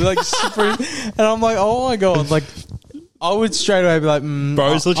middle, like and I'm like, oh my god, like I would straight away be like,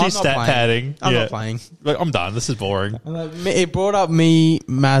 Bro's literally stat padding. I'm not playing. Like, I'm done. This is boring. And like, it brought up me,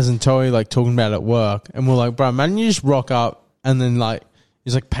 Maz, and Toy like talking about it at work, and we're like, bro, imagine you just rock up and then like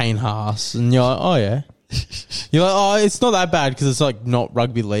he's like Payne Haas, and you're like, oh yeah. You're like, oh, it's not that bad because it's like not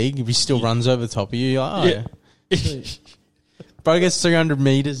rugby league. If he still runs over the top of you, you're like, oh yeah. Bro gets 300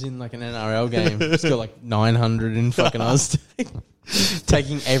 meters in like an NRL game. He's got like 900 in fucking Oz.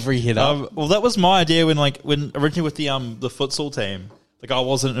 Taking every hit up. Well, that was my idea when originally with the futsal team, like I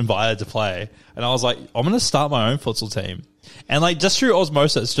wasn't invited to play, and I was like, I'm going to start my own futsal team. And like just through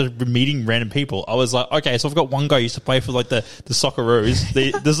osmosis, just meeting random people, I was like, okay, so I've got one guy who used to play for like the Socceroos,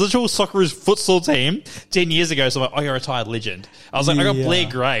 this literal Socceroos futsal team 10 years ago. So I'm like, oh, you're a retired legend. I was like, I got Blair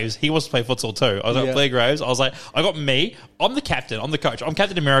Graves. He wants to play futsal too. I was like, Blair Graves. I was like, I got me. I'm the captain. I'm the coach. I'm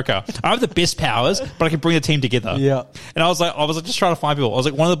Captain America. I have the best powers, but I can bring the team together. Yeah. And I was like, just trying to find people. I was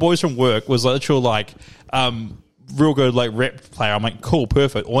like, one of the boys from work was like literal like, real good like rep player. I'm like, cool,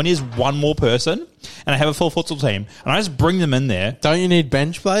 perfect. All I need is one more person, and I have a full futsal team, and I just bring them in there. Don't you need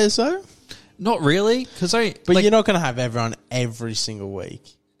bench players though? Not really, because But you're not going to have everyone every single week.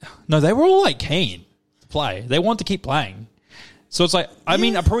 No, they were all like keen to play. They want to keep playing. So it's like, I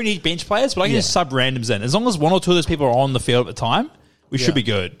mean, I probably need bench players, but I can just sub randoms in. As long as one or two of those people are on the field at the time, we should be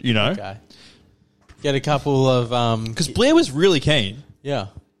good, you know? Okay. Get a couple of... Because Blair was really keen. Yeah.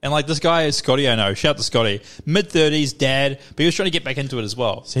 And like this guy is Scotty, I know. Shout out to Scotty. Mid-30s, dad, but he was trying to get back into it as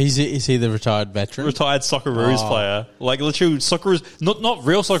well. So is he the retired veteran? Retired Socceroos player. Like literally Socceroos, not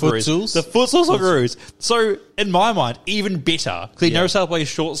real Socceroos. Futsals? The futsal Socceroos. So in my mind, even better. Because he knows how to play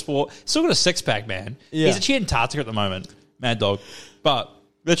short sport. Still got a six-pack, man. Yeah. He's actually in Antarctica at the moment. Mad dog. But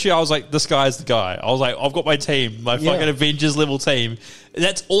literally I was like, this guy's the guy. I was like, I've got my team. My fucking Avengers level team.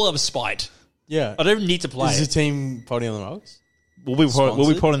 That's all out of spite. Yeah. I don't even need to play. Is the team Potty on the Rocks? We'll be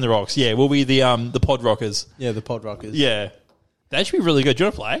Pod in the Rocks. Yeah, we'll be the Pod Rockers. Yeah, the Pod Rockers. Yeah. That should be really good. Do you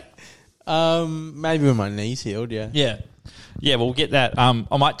want to play? Maybe when my knee's healed, yeah. Yeah. Yeah, we'll get that. I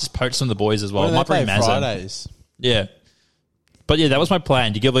might just poach some of the boys as well. When I might they bring play Maz Fridays. in. Yeah. But yeah, that was my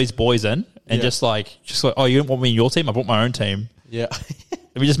plan, to give these boys in and just like, oh, you don't want me in your team? I brought my own team. Yeah.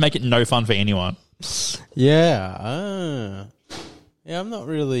 And we just make it no fun for anyone. Yeah. Yeah, I'm not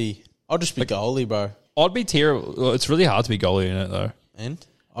really... I'll just be goalie, bro. I'd be terrible. Well, it's really hard to be goalie in it, though. And?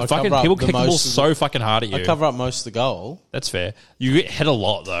 Fucking people kick the ball so fucking hard at you. I cover up most of the goal. That's fair. You get hit a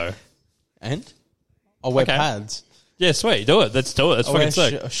lot, though. And? I'll wear pads. Yeah, sweet. Do it. Let's do it. That's I'll fucking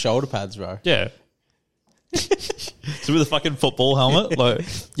wear sick. Shoulder pads, bro. Yeah. So with a fucking football helmet? Like,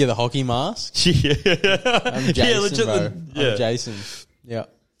 yeah, the hockey mask. Yeah. I'm Jason, legit, bro. yeah. I'm Jason. Yeah.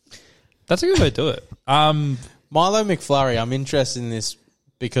 That's a good way to do it. Milo McFlurry, I'm interested in this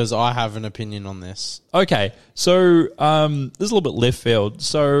because I have an opinion on this. Okay, so this is a little bit left field.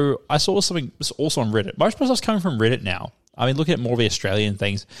 So I saw something also on Reddit. Most of my stuff's coming from Reddit now. I mean, looking at more of the Australian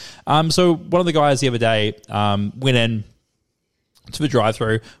things. So one of the guys the other day went in to the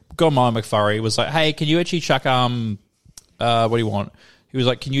drive-through, got Milo McFlurry, was like, hey, can you actually chuck, what do you want? He was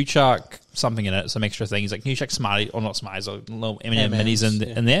like, can you chuck something in it, some extra things? He's like, can you chuck Smarties, or not Smarties, like little M&M minis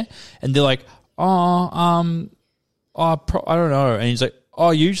in there? And they're like, I don't know. And he's like,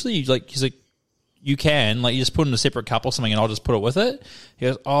 usually, he's like, you can, like, you just put in a separate cup or something and I'll just put it with it. He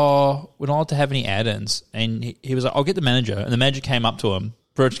goes, we're not allowed to have any add-ins. And he was like, I'll get the manager. And the manager came up to him.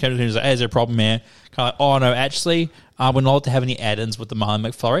 Came to him and was like, hey, is there a problem here? Kind of like, no, actually, we're not allowed to have any add-ins with the Milo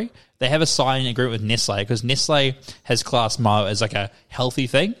McFlurry. They have a signing agreement with Nestle because Nestle has classed Milo as like a healthy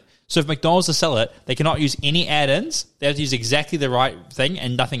thing. So if McDonald's to sell it, they cannot use any add-ins. They have to use exactly the right thing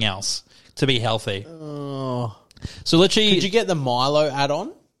and nothing else to be healthy. Oh. So literally... Could you get the Milo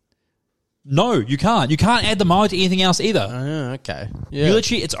add-on? No, you can't. You can't add the Milo to anything else either. Oh, okay. Yeah. You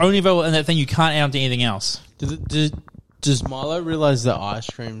literally, it's only available in that thing. You can't add on to anything else. Does Milo realise that ice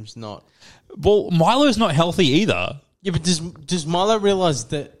cream's not... Well, Milo's not healthy either. Yeah, but does Milo realise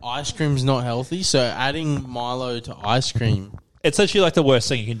that ice cream's not healthy? So adding Milo to ice cream... It's actually like the worst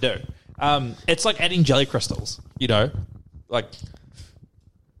thing you can do. It's like adding jelly crystals, you know? Like...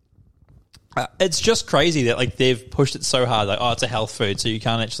 It's just crazy that like they've pushed it so hard. Like, oh, it's a health food, so you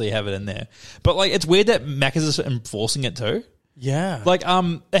can't actually have it in there. But like, it's weird that Macca's is enforcing it too. Yeah. Like,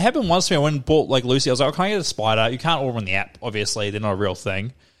 it happened once to me. I went and bought like Lucy. I was like, oh, can I get a spider? You can't order on the app. Obviously, they're not a real thing.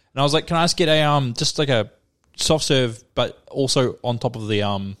 And I was like, can I just get a just like a soft serve, but also on top of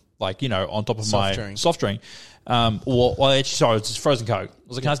the like, you know, on top of my soft drink. Or actually, sorry, it's just frozen Coke. I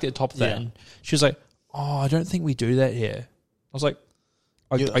was like, can I just get the top of that? Yeah. And she was like, oh, I don't think we do that here. I was like,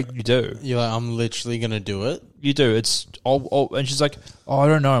 you do. You're like, I'm literally going to do it. You do. It's and she's like, oh, I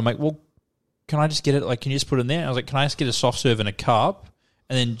don't know. I'm like, well, can I just get it? Like, can you just put it in there? And I was like, can I just get a soft serve in a cup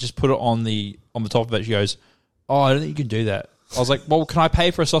and then just put it on the top of it? She goes, oh, I don't think you can do that. I was like, well, can I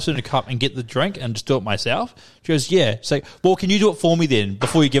pay for a sausage in a cup and get the drink and just do it myself? She goes, yeah. She's like, well, can you do it for me then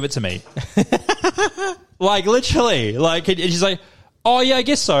before you give it to me? Like, literally. Like, and she's like, oh, yeah, I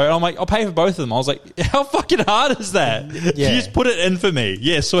guess so. And I'm like, I'll pay for both of them. I was like, how fucking hard is that? Yeah. You just put it in for me.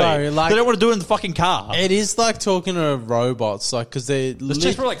 Yeah, sweet. Bro, like, they don't want to do it in the fucking car. It is like talking to robots, like, because they're... It's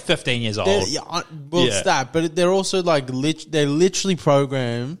just for like 15 years old. Yeah, it's that. But they're also like, they're literally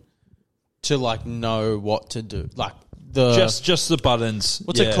programmed to like know what to do. Like, just the buttons.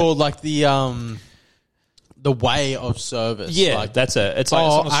 What's it called? Like the way of service. Yeah, like, that's it. It's like,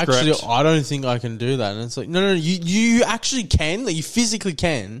 it's on a actually, script. I don't think I can do that. And it's like, no, you actually can. Like, you physically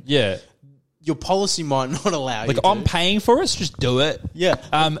can. Yeah. Your policy might not allow you. Like, I'm paying for it, so just do it. Yeah.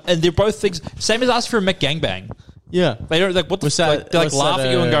 And they're both things. Same as asking for a McGangbang. Yeah. They don't like what the fuck. They like laugh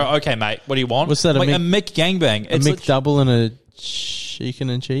at you and go, okay, mate, what do you want? What's that? Like a McGangbang. A McDouble and a chicken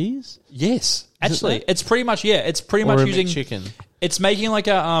and cheese? Yes. Actually, it's pretty much using chicken. It's making like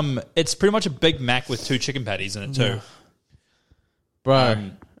a it's pretty much a Big Mac with 2 chicken patties in it too. Bro.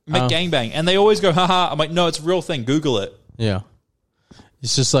 McGangbang. And they always go, haha. I'm like, no, it's a real thing. Google it. Yeah.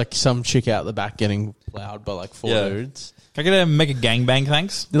 It's just like some chick out the back getting plowed by like 4 dudes. Can I get a McGangbang,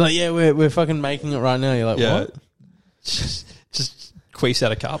 thanks? They're like, yeah, we're fucking making it right now. You're like, what? Just quease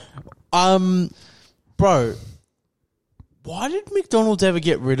out a cup. Bro, why did McDonald's ever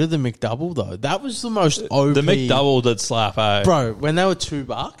get rid of the McDouble though? That was the most OP. The McDouble did slap, eh? Bro, when they were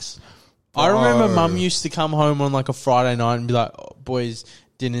 $2, I remember Mum used to come home on like a Friday night and be like, oh, boys,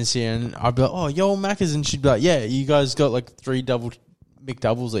 dinner's here. And I'd be like, oh, yo, Macca's. And she'd be like, yeah, you guys got like 3 double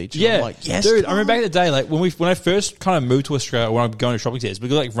McDoubles each. And yeah. I'm like, yes, dude, I remember back in the day, like when I first kind of moved to Australia, when I'm going to shopping centres, we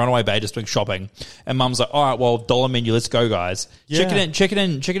go like Runaway Bay just doing shopping. And Mum's like, all right, well, dollar menu, let's go, guys. Yeah. Chicken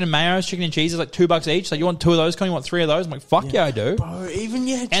and mayo, chicken and cheese is like $2 each. Like, you want 2 of those? You want 3 of those? I'm like, fuck yeah I do. Bro, even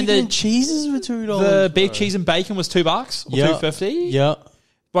chicken and cheeses were $2. The beef, cheese and bacon was $2 or $2.50. Yeah.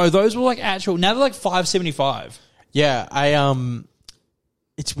 Bro, those were like actual. Now they're like $5.75. Yeah,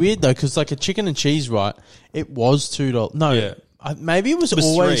 it's weird though, because like a chicken and cheese, right? It was $2. No, yeah. Maybe it was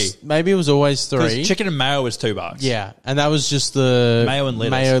always 3. Maybe it was always 3. Chicken and mayo was $2. Yeah, and that was just the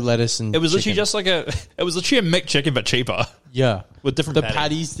mayo, lettuce, and it was literally chicken. just like it was literally a McChicken but cheaper. Yeah, with different. The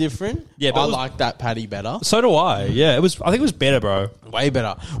patty's different. Yeah, but I like that patty better. So do I. Yeah, I think it was better, bro. Way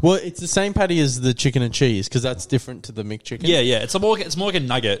better. Well, it's the same patty as the chicken and cheese because that's different to the McChicken. Yeah. It's more like a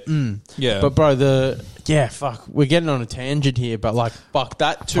nugget. Yeah, but bro, fuck, we're getting on a tangent here, but like, fuck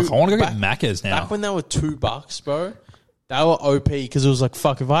that too. I want to go get Macca's now. Back when they were $2, bro. They were OP because it was like,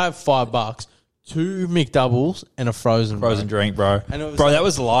 fuck, if I have $5, 2 McDoubles and a frozen drink, bro. And it was that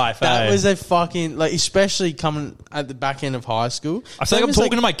was life. That was a fucking, like, especially coming at the back end of high school. I feel like I'm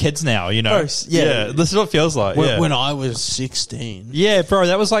talking to my kids now, you know. Bro, yeah, this is what it feels like. When I was 16. Yeah, bro,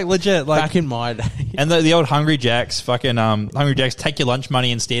 that was like legit. Like, back in my day. And the old Hungry Jacks, Hungry Jacks, take your lunch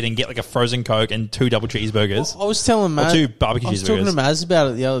money instead and get like a frozen Coke and 2 double cheeseburgers. Well, I was telling Maz. 2 barbecue cheeseburgers. I was talking to Maz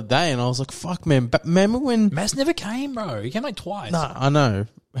about it the other day and I was like, fuck, man. But remember when... Maz never came, bro. He came like twice. No, I know.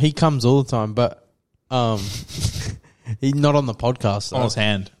 He comes all the time, but... he's not on the podcast though. On his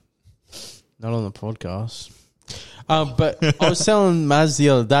hand. Not on the podcast. But I was telling Maz the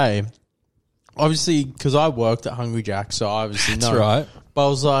other day, obviously, because I worked at Hungry Jack's, so I obviously know. That's right. But I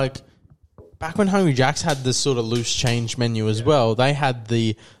was like, back when Hungry Jack's had this sort of loose change menu as well, they had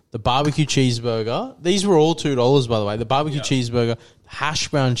the barbecue cheeseburger. These were all $2, by the way. The barbecue cheeseburger, hash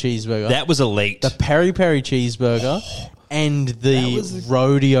brown cheeseburger. That was elite. The peri-peri cheeseburger. And the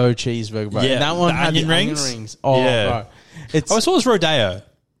rodeo cheeseburger, bro. Yeah, and that one had onion the rings? onion rings. Oh, yeah. Bro. I saw this rodeo.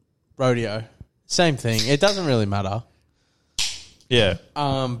 Rodeo. Same thing. It doesn't really matter. Yeah.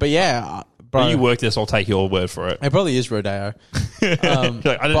 But yeah, bro. But you work this, I'll take your word for it. It probably is rodeo. Like, I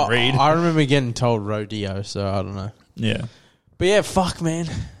didn't read. I remember getting told rodeo, so I don't know. Yeah. But yeah, fuck, man.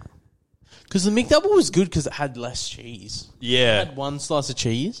 Because the McDouble was good because it had less cheese. Yeah. It had 1 slice of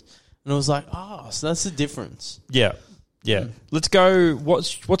cheese. And I was like, so that's the difference. Yeah. Yeah. Let's go.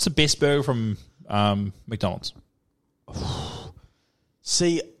 What's the best burger from McDonald's?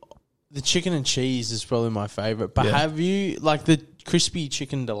 See, The chicken and cheese is probably my favorite. But Yeah. have you like the crispy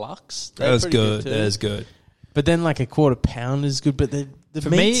chicken deluxe? That was pretty good. too. That is good. But then like a quarter pound is good. But the For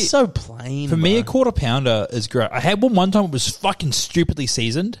meat's me- so plain. For me, bro. a quarter pounder is great. I had one time it was fucking stupidly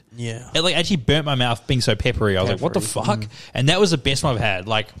seasoned. Yeah. It like actually burnt my mouth being so peppery. I was like, what the Peppery. fuck? And that was the best one I've had.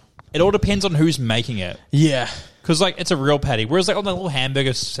 Like, it all depends on who's making it. Yeah. Because, like, it's a real patty. Whereas, like, on the little hamburger,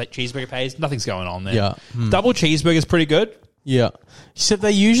 cheeseburger patties, nothing's going on there. Yeah. Double cheeseburger's pretty good. Yeah. Except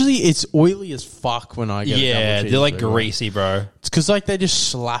it's oily as fuck when I get a Yeah, double they're like cheeseburger. greasy, bro. It's because like they just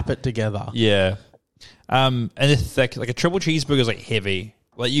slap it together. Yeah. And they're thick. Like, a triple cheeseburger's, like, heavy.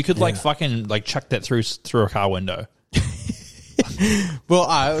 Like, you could, like, fucking, like, chuck that through a car window.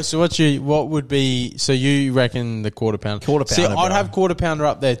 Well, so what would be? So you reckon the quarter pounder? Quarter See, pounder, I'd bro. have quarter pounder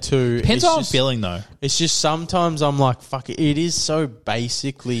up there too. Depends It's how I'm just- feeling, though. It's just sometimes I'm like, fuck it. It is so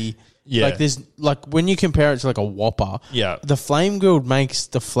basically. Yeah. Like there's like when you compare it to like a Whopper. Yeah. The flame grilled makes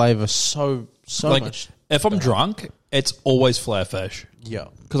the flavor so Like, much. if I'm drunk, it's always flare fish. Yeah.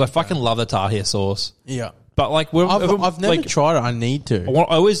 Because I fucking love the tartar sauce. Yeah. But, like, I've never like, tried it. I need to.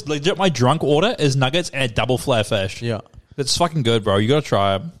 I always legit my drunk order is nuggets and a double flare fish. Yeah. It's fucking good, bro. You gotta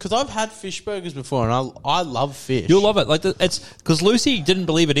try it. Because I've had fish burgers before, and I love fish. You'll love it. Like it's because Lucy didn't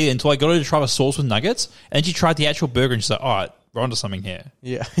believe it either until I got her to try the sauce with nuggets, and she tried the actual burger, and she's like, "All right, we're onto something here."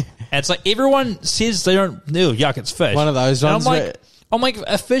 Yeah. And it's like everyone says they don't. Ew, yuck, it's fish. One of those And ones where- I'm like,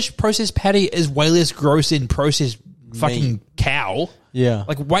 a fish processed patty is way less gross than processed fucking Meat. cow. Yeah.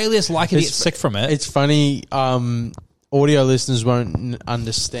 Like way less likely to get It's- sick from it. It's funny. Audio listeners won't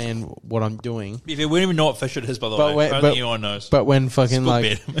understand what I'm doing. If you wouldn't even know what fish it is, by the But way, wait, I don't think anyone knows. But when fucking Spook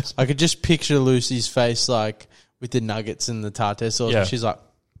like, bed. I could just picture Lucy's face like with the nuggets and the tartar sauce. Yeah. And she's like,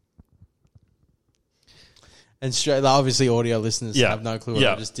 and straight. Like, obviously, audio listeners Yeah. have no clue what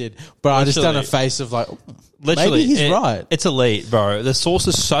Yeah. I just did. But I just done a Literally. face of like, Literally, maybe he's right. It's elite, bro. The sauce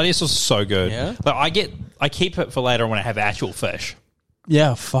is so good. Yeah? But I keep it for later when I have actual fish.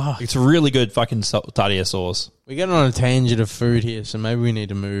 Yeah, fuck. It's really good fucking tartar sauce. We're getting on a tangent of food here, so maybe we need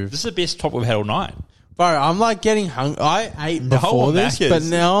to move. This is the best top we've had all night. Bro, I'm like getting hungry. I ate No, before this, Macca's. but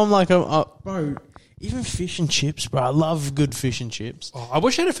now I'm like, bro, even fish and chips, bro. I love good fish and chips. Oh, I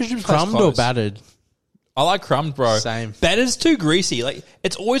wish I had a fish and chips place Crumbed or close. battered? I like crumbed, bro. Same. Batter's too greasy. Like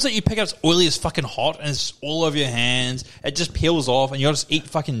it's always like you pick up, it's oily as fucking hot, and it's all over your hands. It just peels off, and you gotta just eat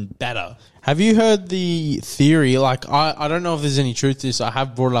fucking batter. Have you heard the theory? Like, I don't know if there's any truth to this. I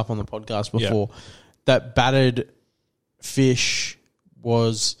have brought it up on the podcast before that battered fish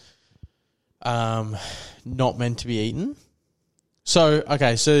was not meant to be eaten. So,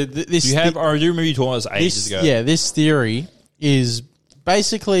 okay, so this You have, or I do remember you told us ages ago. Yeah, this theory is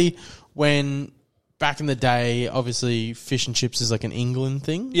basically when back in the day, obviously fish and chips is like an England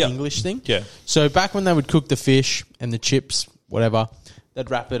thing, Yeah. English thing. Yeah. So back when they would cook the fish and the chips, whatever, they'd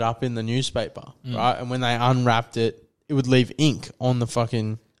wrap it up in the newspaper, right? And when they unwrapped it, it would leave ink on the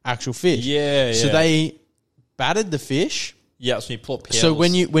fucking actual fish. Yeah, So yeah. they battered the fish. Yeah, so you pull up So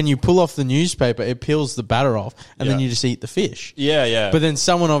when you pull off the newspaper, it peels the batter off, and then Yeah. you just eat the fish. Yeah. But then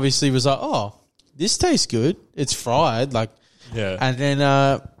someone obviously was like, "Oh, this tastes good. It's fried." Like, yeah. and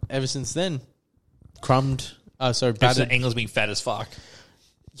then ever since then, battered. England's being fat as fuck.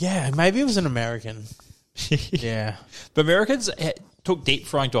 Yeah, maybe it was an American. Yeah, But Americans took deep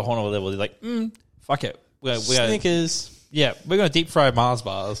frying to a whole other level. They're like, fuck it. We're Snickers. yeah, we're going to deep fry Mars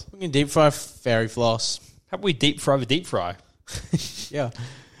bars. We can deep fry fairy floss. How about we deep fry the deep fry? Yeah.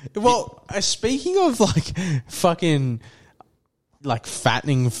 Well, speaking of like fucking like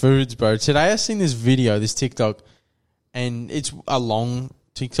fattening foods, bro. Today I seen this video, this TikTok, and it's a long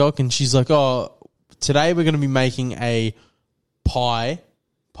TikTok, and she's like, "Oh, today we're going to be making a pie,"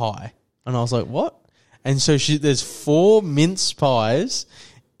 and I was like, "What?" And so there's 4 mince pies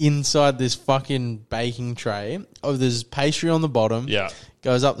inside this fucking baking tray. Oh, there's pastry on the bottom. Yeah.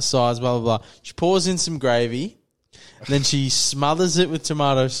 Goes up the sides, blah, blah, blah. She pours in some gravy. Then she smothers it with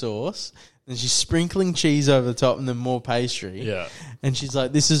tomato sauce. Then she's sprinkling cheese over the top and then more pastry. Yeah. And she's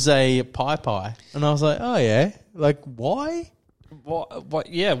like, this is a pie. And I was like, oh, yeah? Like, why? What?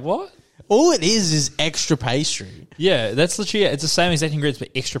 Yeah, what? All it is extra pastry. Yeah, that's literally it. It's the same exact ingredients, but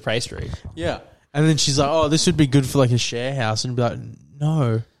extra pastry. Yeah. And then she's like, oh, this would be good for like a share house. And I'd be like,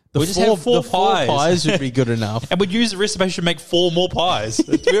 no. We'll just have 4 the 4 pies. pies would be good enough. And we'd use the rest of the pastry to make 4 more pies.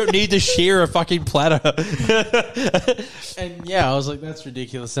 We don't need to share a fucking platter. And yeah, I was like, that's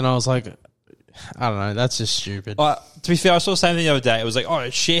ridiculous. And I was like, I don't know, that's just stupid. To be fair, I saw the same thing the other day. It was like,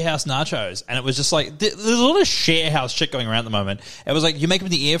 it's share house nachos. And it was just like, there's a lot of share house shit going around at the moment. It was like, you make them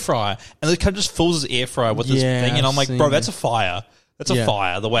in the air fryer, and it kind of just fills his air fryer with this Yeah, thing. And I'm I've like, seen bro, that. that's a fire. It's a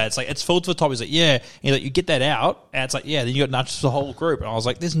fire. The way it's like it's filled to the top. He's like, yeah, and you're like, you get that out, and it's like, yeah. Then you got nachos for the whole group, and I was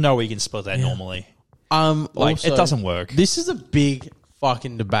like, there's no way you can split that normally. Also, it doesn't work. This is a big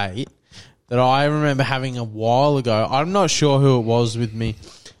fucking debate that I remember having a while ago. I'm not sure who it was with me,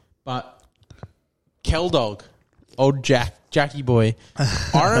 but Keldog, old Jackie boy.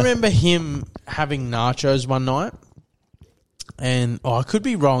 I remember him having nachos one night, and I could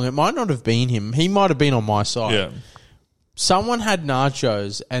be wrong. It might not have been him. He might have been on my side. Yeah. Someone had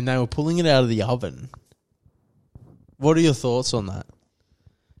nachos and they were pulling it out of the oven. What are your thoughts on that?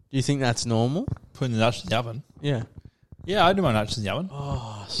 Do you think that's normal? Putting the nachos in the oven. Yeah. Yeah, I do my nachos in the oven.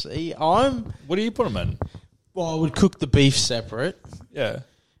 Oh, see, What do you put them in? Well, I would cook the beef separate. Yeah.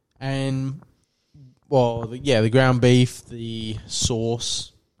 And, the ground beef, the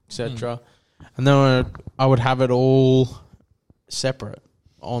sauce, etc. And then I would have it all separate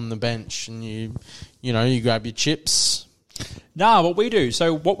on the bench. And you grab your chips. Nah, what we do is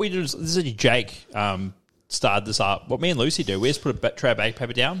this is Jake started this up. What me and Lucy do, we just put a tray of baked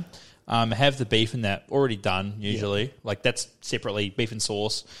paper down, have the beef in that already done usually. Like that's separately beef and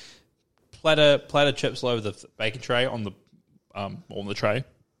sauce. Platter chips all over the bacon tray on the tray.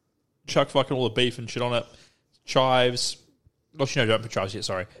 Chuck fucking all the beef and shit on it. Chives. Actually, no, don't put chives yet,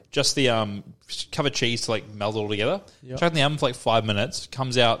 sorry. Just the covered cheese to like meld it all together. Yep. Chuck in the oven for like 5 minutes.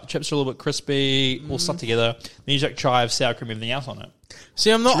 Comes out. The chips are a little bit crispy, all stuck together. Then you just like chives, sour cream, everything else on it.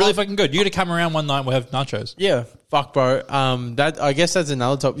 See, I'm not... It's really fucking good. You got to come around one night and we'll have nachos. Yeah, fuck, bro. I guess that's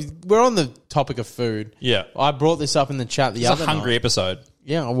another topic. We're on the topic of food. Yeah. I brought this up in the chat the other night. It's a hungry episode.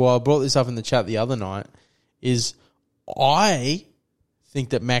 Yeah, well, I brought this up in the chat the other night. I think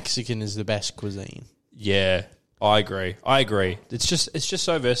that Mexican is the best cuisine. Yeah, I agree. It's just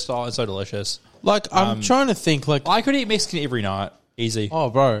so versatile and so delicious. Like, I'm trying to think, like... I could eat Mexican every night. Easy. Oh,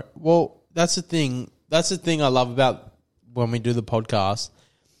 bro. Well, that's the thing. That's the thing I love about when we do the podcast.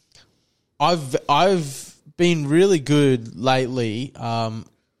 I've been really good lately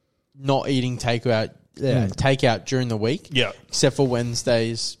not eating takeout during the week. Yeah. Except for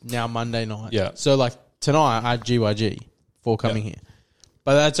Wednesdays, now Monday night. Yeah. So, like, tonight I had GYG before coming here.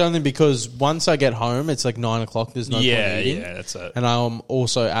 But that's only because once I get home, it's like 9 o'clock. There's no point eating. Yeah, that's it. And I'm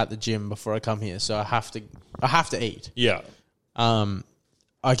also at the gym before I come here, so I have to eat. Yeah.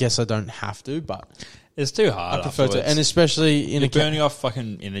 I guess I don't have to, but it's too hard. I prefer to, and especially in You're burning off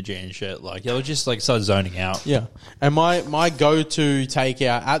fucking energy and shit. Like you'll just like start zoning out. Yeah. And my go-to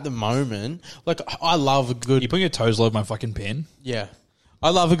takeout at the moment, like I love a good. You putting your toes all over my fucking pen? Yeah.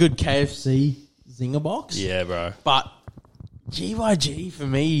 I love a good KFC Zinger box. Yeah, bro. But GYG for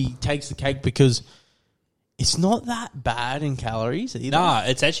me takes the cake because it's not that bad in calories either. Nah,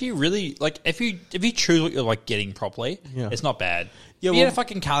 it's actually really like if you choose what you're like getting properly, it's not bad. Yeah, if you get a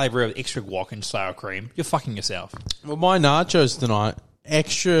fucking calorie with extra guac and sour cream, you're fucking yourself. Well, my nachos tonight,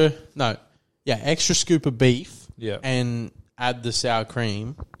 extra scoop of beef, and add the sour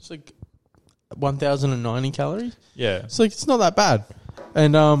cream. It's like 1,090 calories. Yeah, it's like it's not that bad,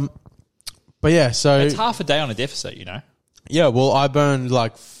 and but yeah, so it's half a day on a deficit, you know. Yeah, well, I burned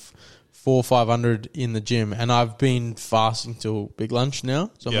like 400 or 500 in the gym, and I've been fasting till big lunch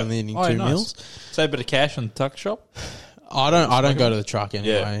now, so I'm only eating 2 meals. Save a bit of cash on the tuck shop. I don't go to the truck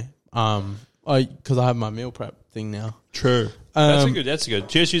anyway. Because I have my meal prep thing now. True. That's good.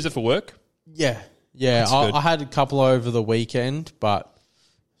 Do you just use it for work? Yeah. I had a couple over the weekend, but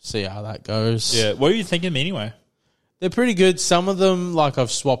see how that goes. Yeah. What are you thinking anyway? They're pretty good. Some of them, like, I've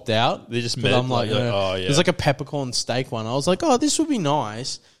swapped out. They're just mid. I'm like, oh, yeah. There's like a peppercorn steak one. I was like, oh, this would be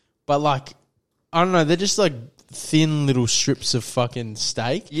nice. But, like, I don't know. They're just, like, thin little strips of fucking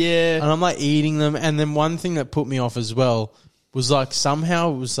steak. Yeah. And I'm, like, eating them. And then one thing that put me off as well was, like,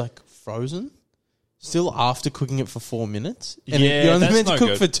 somehow it was, like, frozen. Still after cooking it for 4 minutes. And you're only meant to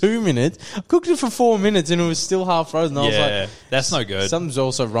cook for 2 minutes. I cooked it for 4 minutes and it was still half frozen. I was like, that's no good. Something's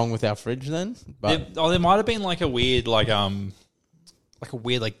also wrong with our fridge then. But there might have been like a weird gap in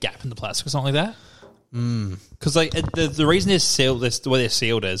the plastic or something like that. Because the reason they're sealed, the way they're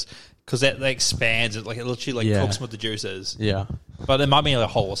sealed is because that expands it, like it literally cooks with the juices. Yeah. But there might be a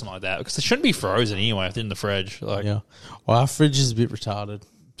hole or something like that because they shouldn't be frozen anyway if they're in the fridge. Well, our fridge is a bit retarded.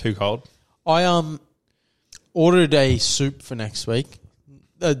 Too cold. I ordered a soup for next week.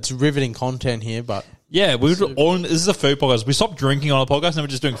 It's riveting content here, but this is a food podcast. We stopped drinking on a podcast and we're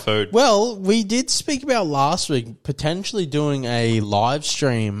just doing food. Well, we did speak about last week potentially doing a live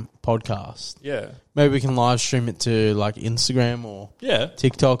stream podcast. Yeah, maybe we can live stream it to like Instagram or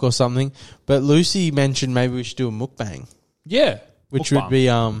TikTok or something. But Lucy mentioned maybe we should do a mukbang. Yeah, which would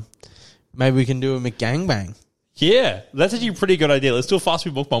be maybe we can do a McGangbang. Yeah, that's actually a pretty good idea. Let's do a fast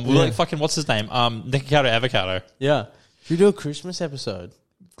food mukbang. We're like fucking, what's his name? Nikocado Avocado. Yeah. Should we do a Christmas episode?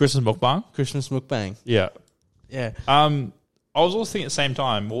 Christmas mukbang? Christmas mukbang. Yeah. Yeah. I was also thinking at the same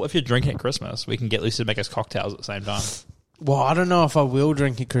time, well, if you're drinking at Christmas, we can get Lucy to make us cocktails at the same time. Well, I don't know if I will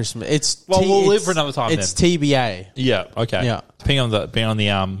drink at Christmas. We'll live for another time. It's TBA. Yeah. Okay. Yeah. Depending on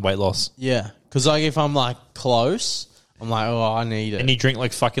the weight loss. Yeah. Because like if I'm like close, I'm like, oh, I need it. And you drink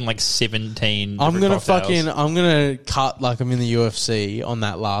like fucking like 17. I'm gonna cocktails. I'm gonna cut like I'm in the UFC on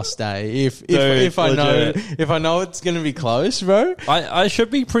that last day. If I know it's gonna be close, bro. I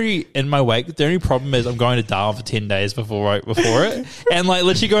should be pretty in my weight. The only problem is I'm going to Darwin for 10 days before it, and like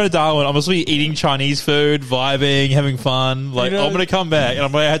literally going to Darwin, I'm supposed to be eating Chinese food, vibing, having fun. Like I'm gonna come back and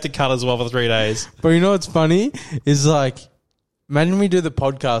I'm gonna have to cut as well for 3 days. But you know what's funny is like, imagine we do the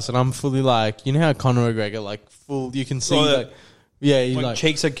podcast and I'm fully like, you know how Conor McGregor like full, you can see he's My like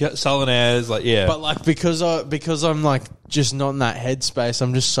cheeks are sullen as like But like because I'm like just not in that headspace,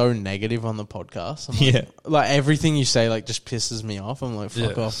 I'm just so negative on the podcast. I'm like, like everything you say like just pisses me off. I'm like,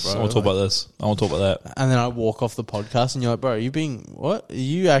 fuck off, bro. I want to talk about this. I want to talk about that. And then I walk off the podcast and you're like, bro, are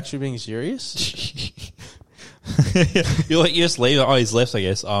you actually being serious? You're like, you just leave. Oh, he's left, I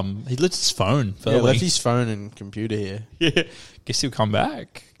guess. He left his phone. Left his phone and computer here. Yeah. Guess he'll come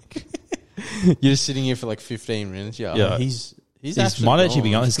back. You're just sitting here for like 15 minutes. Yeah. He's actually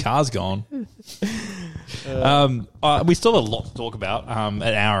be gone. His car's gone. We still have a lot to talk about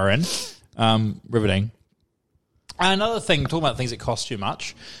at our end. Riveting. Another thing, talking about things that cost too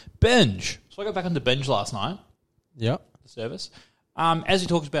much. Binge. So I got back into Binge last night. Yeah. The service. As we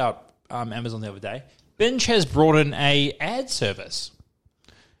talked about Amazon the other day, Binge has brought in a ad service.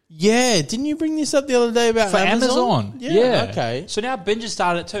 Yeah, didn't you bring this up the other day about for Amazon? Yeah, okay. So now Binge has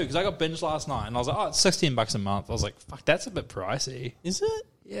started it too, because I got Binge last night and I was like, oh, it's $16 a month. I was like, fuck, that's a bit pricey. Is it?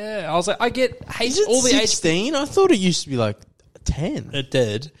 Yeah. I was like, I get Is it all the 16? I thought it used to be like 10. It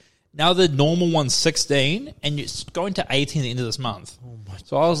did. Now the normal one's 16 and it's going to 18 at the end of this month. Oh my.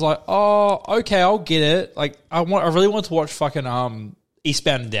 So I was like, oh, okay, I'll get it. Like I really want to watch fucking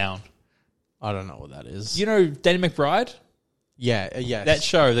Eastbound and Down. I don't know what that is. You know Danny McBride? Yeah, yes. That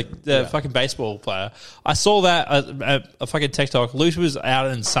show, the fucking baseball player. I saw that a fucking TikTok. Lucy was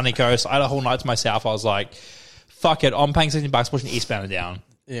out in Sunny Coast. I had a whole night to myself. I was like, fuck it. I'm paying $16 watching Eastbound and Down.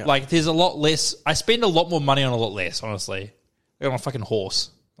 Yeah. Like, there's a lot less. I spend a lot more money on a lot less, honestly. Like on a fucking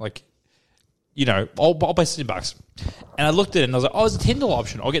horse. Like, you know, I'll pay $16. And I looked at it and I was like, oh, there's a $10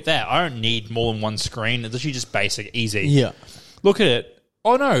 option. I'll get that. I don't need more than one screen. It's literally just basic, easy. Yeah. Look at it.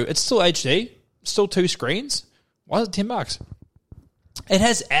 Oh, no. It's still HD. Still 2 screens. Why is it $10? It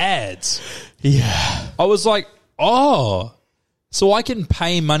has ads. Yeah. I was like, oh, so I can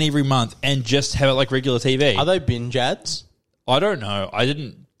pay money every month and just have it like regular TV. Are they binge ads? I don't know. I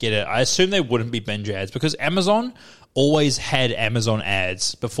didn't get it. I assume they wouldn't be binge ads because Amazon always had Amazon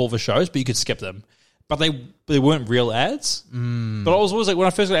ads before the shows, but you could skip them. But they weren't real ads. But I was always like, when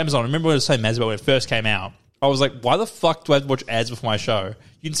I first got Amazon, I remember when I was saying Maz about when it first came out, I was like, why the fuck do I have to watch ads before my show?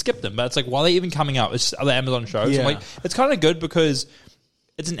 You can skip them, but it's like, why are they even coming up? It's just other Amazon shows. Yeah. I'm like, it's kind of good because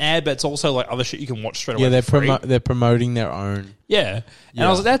it's an ad, but it's also like other shit you can watch straight away. Yeah, they're promoting their own. Yeah. And I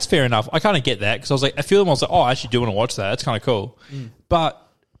was like, that's fair enough. I kind of get that because I was like, a few of them I was like, oh, I actually do want to watch that. That's kind of cool. But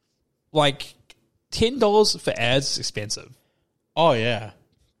like $10 for ads is expensive. Oh, yeah.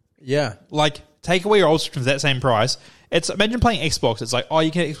 Yeah. Like, take away your old subscription for that same price. It's imagine playing Xbox. It's like, oh,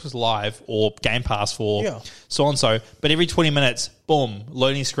 you can get Xbox Live or Game Pass for so and so, but every 20 minutes, boom,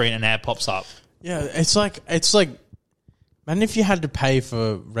 loading screen, an ad pops up. Yeah, it's like, imagine if you had to pay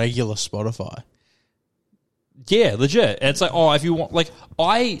for regular Spotify. Yeah, legit. And it's like, oh, if you want, like,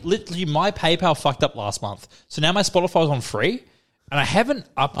 my PayPal fucked up last month, so now my Spotify is on free, and I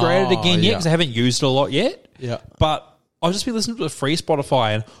haven't upgraded again yet because I haven't used it a lot yet. Yeah, but I'll just be listening to a free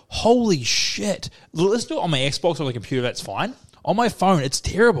Spotify and holy shit. Listen to it on my Xbox or my computer, that's fine. On my phone, it's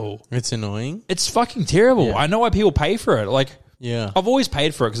terrible. It's annoying. It's fucking terrible. Yeah. I know why people pay for it. Like, I've always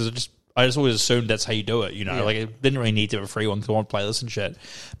paid for it because I just always assumed that's how you do it, you know? Like, it didn't really need to have a free one because I want playlist and shit.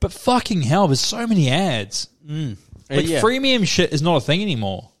 But fucking hell, there's so many ads. Like, freemium shit is not a thing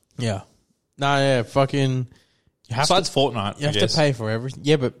anymore. Yeah. No, yeah, fucking... Besides Fortnite, you have to pay for everything.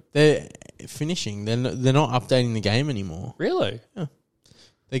 Yeah, but they're finishing. They're not updating the game anymore. Really? Yeah.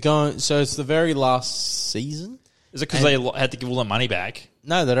 They're going. So it's the very last season. Is it because they had to give all the money back?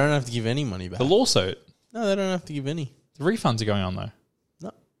 No, they don't have to give any money back. The lawsuit? No, they don't have to give any. The refunds are going on though.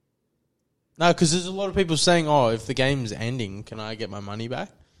 No, because there's a lot of people saying, "Oh, if the game's ending, can I get my money back?"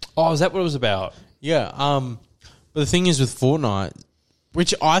 Oh, is that what it was about? Yeah. But the thing is with Fortnite,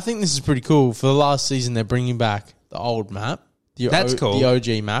 which I think this is pretty cool. For the last season, they're bringing back the old map. That's cool. The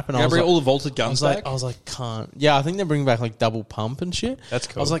OG map. And I was bring like, all the vaulted guns back? I was like, can't. Yeah, I think they're bringing back like double pump and shit. That's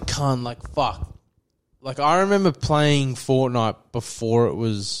cool. I was like, fuck. like I remember playing Fortnite before it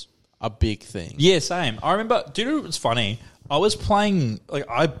was a big thing. Yeah, same. I remember, dude, it was funny. I was playing, like,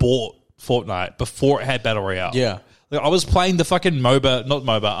 I bought Fortnite before it had Battle Royale. Yeah. Like, I was playing the fucking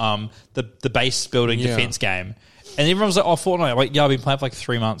the base building defense game. And everyone was like, oh, Fortnite. Like, yeah, I've been playing for like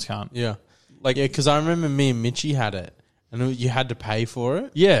 3 months, cunt. Yeah. Like, yeah, because I remember me and Mitchie had it, and you had to pay for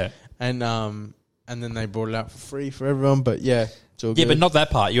it. Yeah. And then they brought it out for free for everyone, but yeah, it's all good. Yeah, but not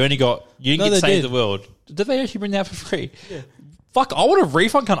that part. You didn't get Save the World. Did they actually bring that for free? Yeah. Fuck, I want a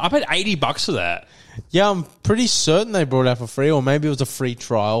refund, cunt. I paid $80 for that. Yeah, I'm pretty certain they brought it out for free, or maybe it was a free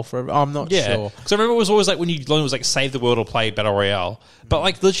trial for everyone. I'm not sure. Because I remember it was always like when you learn it was like Save the World or play Battle Royale. But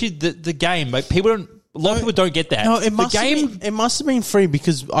like literally the game, like people don't. A lot of people don't get that. No, it must have been free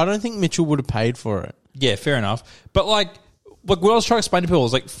because I don't think Mitchell would have paid for it. Yeah, fair enough. But like what I was trying to explain to people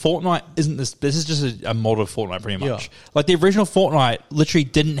is like Fortnite isn't this. This is just a mod of Fortnite, pretty much. Yeah. Like the original Fortnite literally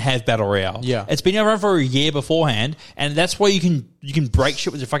didn't have Battle Royale. Yeah, it's been around for a year beforehand, and that's why you can break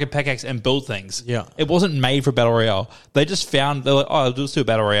shit with your fucking pickaxe and build things. Yeah, it wasn't made for Battle Royale. They just found they're like, oh, let's do a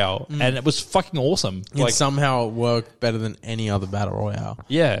Battle Royale, and it was fucking awesome. And like somehow it worked better than any other Battle Royale.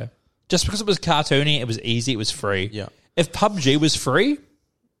 Yeah. Just because it was cartoony, it was easy, it was free. Yeah. If PUBG was free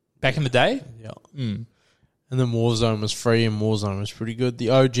back in the day, and then Warzone was free, and Warzone was pretty good. The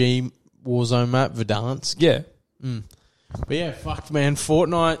OG Warzone map, Verdansk. Yeah. But yeah, fuck, man.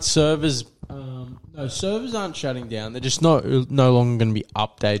 Fortnite servers, no, servers aren't shutting down. They're just no longer going to be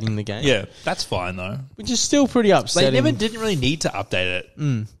updating the game. Yeah, that's fine though. Which is still pretty upsetting. They didn't really need to update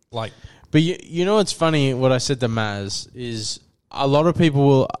it. Like, but you know what's funny? What I said to Maz is a lot of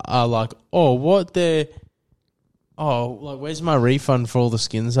people are like, oh, like, where's my refund for all the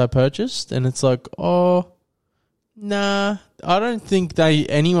skins I purchased? And it's like, oh, nah, I don't think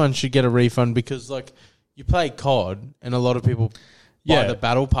anyone should get a refund because, like, you play COD and a lot of people buy the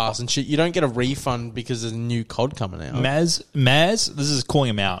battle pass and shit. You don't get a refund because there's a new COD coming out. Maz, this is calling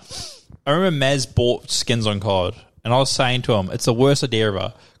him out. I remember Maz bought skins on COD, and I was saying to him, it's the worst idea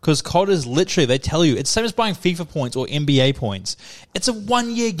ever. Because COD is literally, they tell you, it's the same as buying FIFA points or NBA points. It's a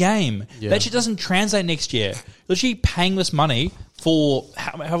 1 year game. Yeah. That shit doesn't translate next year. Literally paying this money for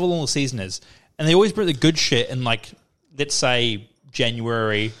however long the season is. And they always bring the good shit in, like, let's say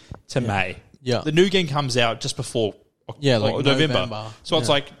January to May. Yeah. The new game comes out just before November. So it's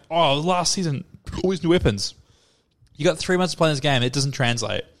like, oh, last season, all these new weapons. You got 3 months to play this game. It doesn't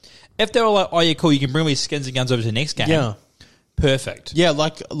translate. If they were like, oh, yeah, cool, you can bring these skins and guns over to the next game. Yeah. Perfect. Yeah,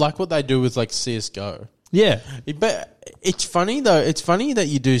 like what they do with, like, CSGO. Yeah. But it's funny, though. It's funny that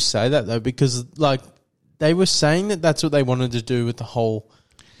you do say that, though, because, like, they were saying that that's what they wanted to do with the whole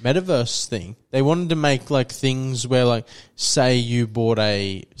metaverse thing. They wanted to make, like, things where, like, say you bought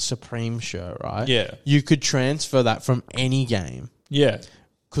a Supreme shirt, right? Yeah. You could transfer that from any game. Yeah.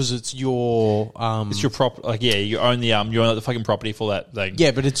 Because it's your... it's your prop... Like, yeah, you own the fucking property for that thing.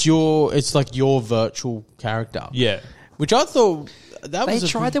 Yeah, but it's like your virtual character. Yeah. Which I thought... They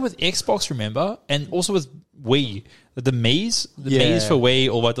tried that with Xbox, remember? And also with Wii. The Mii's. The Yeah. Mii's for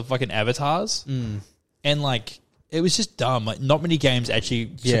Wii or like the fucking avatars. And like, it was just dumb. Like, not many games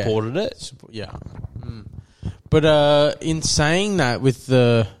actually supported it. Yeah. But in saying that with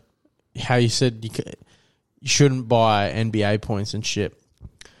how you said you shouldn't buy NBA points and shit,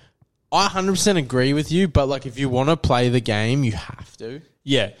 I 100% agree with you, but like if you want to play the game, you have to.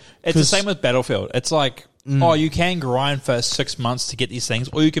 Yeah. It's the same with Battlefield. It's like, oh, you can grind for 6 months to get these things,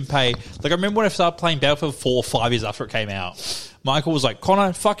 or you can pay. Like, I remember when I started playing Battlefield 4 or 5 years after it came out, Michael was like,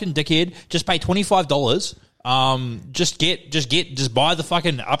 Connor, fucking dickhead, just pay $25. Just buy the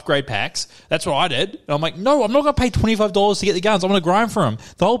fucking upgrade packs. That's what I did. And I'm like, no, I'm not going to pay $25 to get the guns. I'm going to grind for them.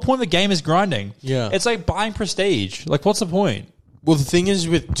 The whole point of the game is grinding. Yeah. It's like buying prestige. Like, what's the point? Well, the thing is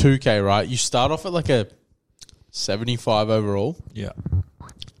with 2K, right? You start off at like a 75 overall. Yeah.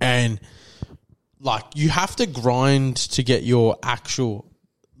 And like you have to grind to get your actual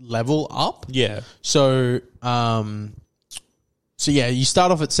level up. Yeah. So yeah, you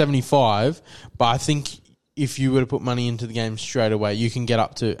start off at 75, but I think if you were to put money into the game straight away, you can get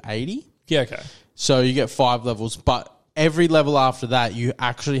up to 80. Yeah, okay. So you get 5 levels, but every level after that, you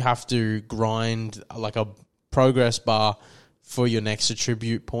actually have to grind like a progress bar for your next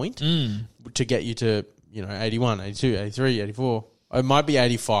attribute point to get you to, 81, 82, 83, 84. It might be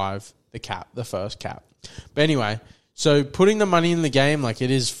 85, the first cap. But anyway, so putting the money in the game, like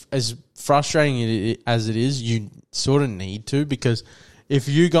it is as frustrating as it is, you sort of need to, because if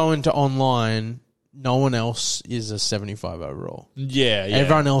you go into online, no one else is a 75 overall. Yeah.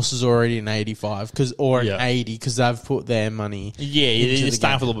 Everyone else is already an 85 or an 80 because they've put their money. Yeah, you're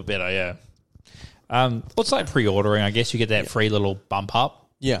starting off a little bit better, yeah. What's like pre-ordering? I guess you get that free little bump up.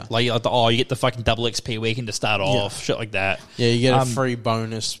 Yeah. Like you get the fucking double XP weekend to start off, shit like that. Yeah, you get a free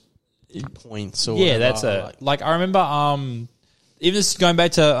bonus points or Yeah, whatever. that's it. Like I remember, even this going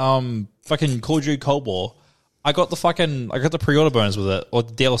back to fucking Call of Duty Cold War, I got the pre-order bonus with it, or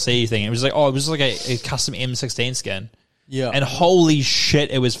the DLC thing. It was like, it was like a custom M16 skin. Yeah. And holy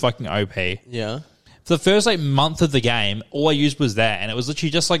shit, it was fucking OP. Yeah. For the first like month of the game, all I used was that, and it was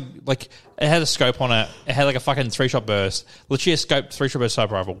literally just like it had a scope on it. It had like a fucking 3-shot burst, literally a scope 3-shot burst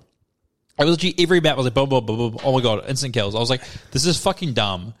sniper rifle. It was literally every map was like boom, boom, boom, boom. Oh my god, instant kills. I was like, this is fucking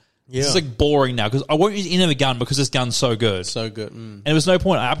dumb. Yeah. This is like boring now because I won't use any other gun because this gun's so good. So good. And there was no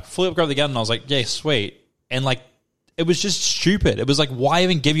point. I fully upgraded the gun, and I was like, yeah, sweet. And like, it was just stupid. It was like, why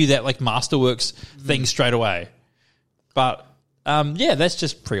even give you that like Masterworks thing straight away? But yeah, that's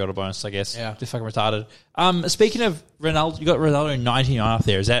just pre-order bonus, I guess. Yeah. They're fucking retarded. Speaking of Ronaldo, you got Ronaldo 99 up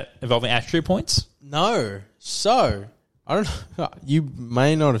there. Is that involving attribute points? No. So, I don't know. You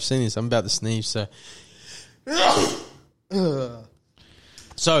may not have seen this. I'm about to sneeze, so.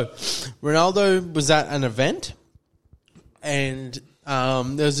 So, Ronaldo was at an event, and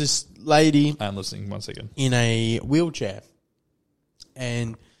there was this lady I'm listening. 1 second. in a wheelchair,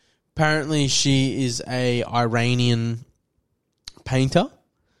 and apparently she is a Iranian painter,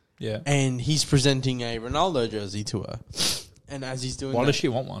 Yeah. and he's presenting a Ronaldo jersey to her. And as he's doing Why that, does she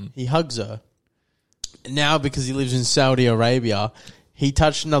want one? he hugs her. Now, because he lives in Saudi Arabia, he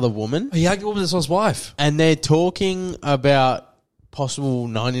touched another woman, He hugged a woman that saw his wife. and they're talking about possible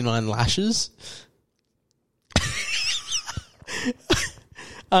 99 lashes.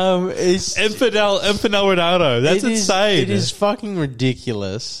 It's Infidel Ronaldo. That's insane. It is fucking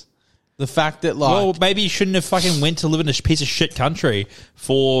ridiculous. The fact that, like, Well, maybe you shouldn't have fucking went to live in a piece of shit country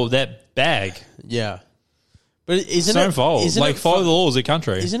for that bag. yeah. But isn't It's it no fault. isn't Like, it follow the laws of the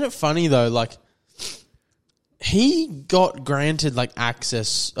country. Isn't it funny though? Like, he got granted like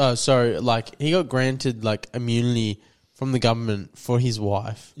access. He got granted like immunity from the government for his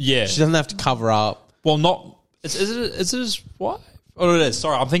wife. Yeah. She doesn't have to cover up. Well, not... Is it his wife? Oh, it is.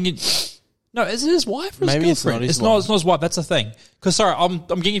 Sorry, I'm thinking... No, is it his wife or his Maybe it's girlfriend? not his It's not wife. his wife. That's the thing. Because, sorry, I'm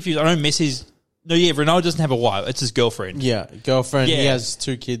getting confused. I know Messi's... No, yeah, Ronaldo doesn't have a wife. It's his girlfriend. Yeah, girlfriend. He Yeah. has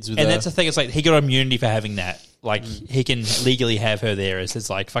 2 kids with And her. that's the thing. It's like he got immunity for having that. Like, he can legally have her there as his,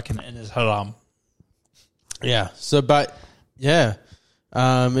 like, fucking in his haram. Yeah. So, but yeah,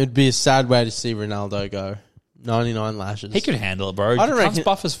 it'd be a sad way to see Ronaldo go. 99 lashes. He could handle it, bro. I don't reckon.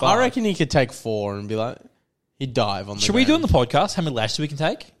 Buff as fuck. I reckon he could take 4 and be like, he'd dive on the Should we do on ground. the podcast how many lashes we can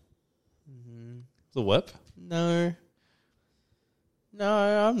take? The whip? No. No,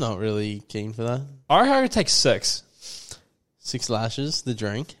 I'm not really keen for that. I reckon I could take 6. 6 lashes, the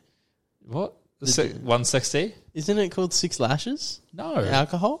drink. What? 160? Isn't it called 6 lashes? No.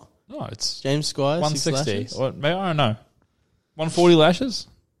 Alcohol? No, it's James Squire, 6 160. lashes? Or maybe, I don't know. 140 lashes?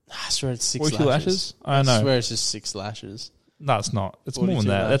 I swear it's 6 42 lashes. lashes? I don't know. swear it's just 6 lashes. No, it's not. It's more 42 than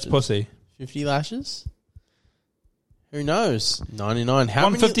that. That's lashes. pussy. 50 lashes? Who knows? 99. How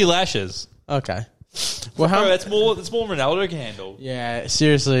 150 lashes. many? Okay. Well, Bro, that's more Ronaldo can handle. Yeah,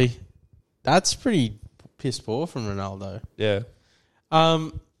 seriously. That's pretty piss poor from Ronaldo. Yeah.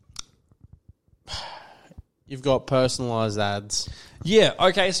 You've got personalised ads. Yeah,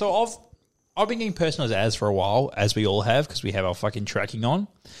 okay, so I've been getting personalised ads for a while, as we all have, because we have our fucking tracking on.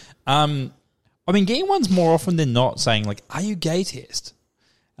 I've been getting ones more often than not saying, like, are you gay test?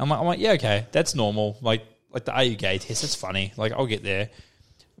 I'm like, yeah, okay, that's normal. Like the are you gay test, that's funny. Like, I'll get there.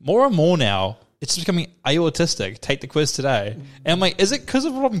 More and more now, it's becoming, are you autistic? Take the quiz today. And I'm like, is it because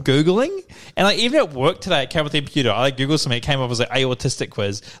of what I'm Googling? And like, even at work today, it came with the computer. I like Googled something, it came up as like, are you autistic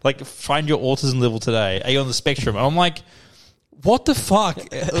quiz? Like, find your autism level today. Are you on the spectrum? And I'm like, what the fuck?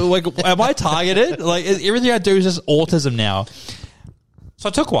 Like, am I targeted? Like, everything I do is just autism now. So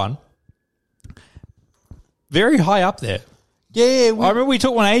I took one. Very high up there. Yeah, I remember we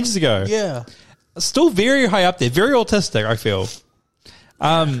took one ages ago. yeah. Still very high up there. Very autistic, I feel.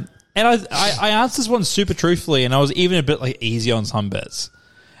 And I answered this one super truthfully, and I was even a bit like easy on some bits.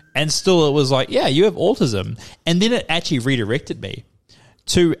 And still it was like, yeah, you have autism. And then it actually redirected me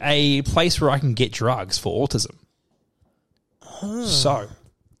to a place where I can get drugs for autism. So,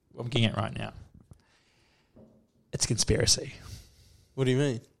 I'm getting it right now. It's a conspiracy. What do you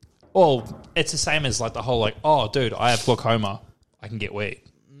mean? Well, it's the same as like the whole like, oh, dude, I have glaucoma. I can get weed.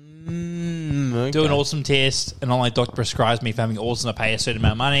 Okay. Do an autism test, and online doctor prescribes me for having autism. I pay a certain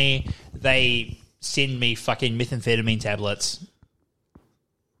amount of money. They send me fucking methamphetamine tablets.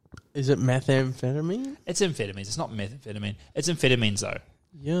 Is it methamphetamine? It's amphetamines. It's not methamphetamine. It's amphetamines, though.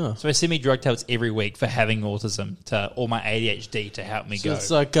 Yeah. So they send me drug tablets every week for having autism or my ADHD to help me So go. it's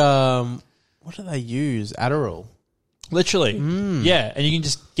like, what do they use? Adderall. Literally. Yeah, and you can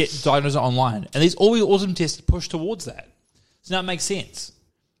just get diagnosed online. And these all the autism tests push towards that. So now it makes sense.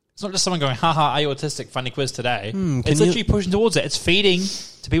 It's not just someone going, haha, are you autistic? Funny quiz today. It's literally pushing towards it. It's feeding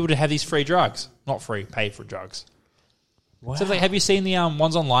to people to have these free drugs. Not free, paid for drugs. Wow. So, like, have you seen the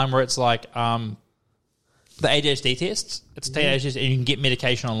ones online where it's like the ADHD tests? It's ADHD, and you can get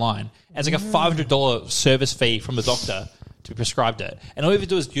medication online. And it's like a $500 service fee from the doctor to be prescribed it. And all you have to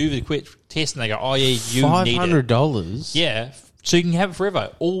do is do the quick test, and they go, oh, yeah, you need it. $500? Yeah, so you can have it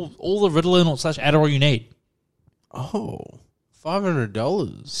forever. All the Ritalin or / Adderall you need. Oh,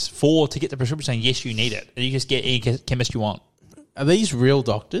 $500 to get the prescription saying, yes, you need it. And you just get any chemist you want. Are these real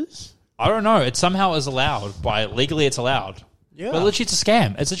doctors? I don't know. It somehow is allowed. Legally, it's allowed. Yeah. But literally, it's a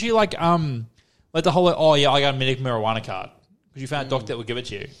scam. It's literally like the whole, oh, yeah, I got a medical marijuana card. Because you found a doctor that would give it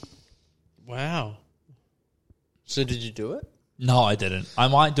to you. Wow. So did you do it? No, I didn't. I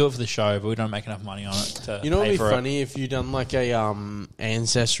might do it for the show, but we don't make enough money on it to You know what pay would be for funny if you done like a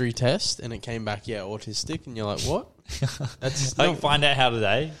ancestry test and it came back, autistic, and you're like, what? That's I find out how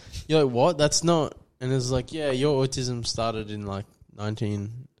today. You're like, what? That's not. And it's like, yeah, your autism started in like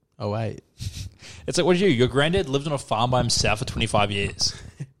 1908. It's like, what did you? Your granddad lived on a farm by himself for 25 years.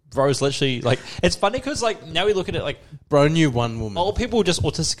 Bro's literally like, it's funny because like now we look at it like, bro knew one woman. Old people are just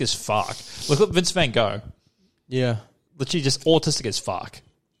autistic as fuck. Look at Vince Van Gogh. Yeah. Literally just autistic as fuck.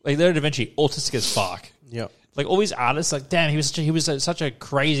 Like Leonardo da Vinci, autistic as fuck. Yep. Like all these artists, like damn, he was such a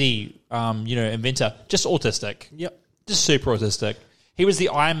crazy, inventor. Just autistic. Yep. Just super autistic. He was the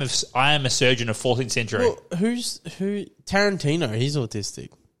I am a surgeon of 14th century. Well, who? Tarantino. He's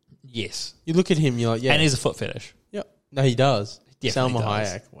autistic. Yes. You look at him, you're like, yeah. And he's a foot fetish. Yep. No, he does. Definitely Salma does.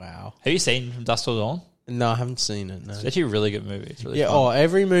 Hayek. Wow. Have you seen From Dusk Till Dawn? No, I haven't seen it. No. It's actually a really good movie. It's really fun. Oh,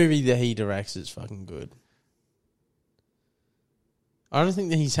 every movie that he directs is fucking good. I don't think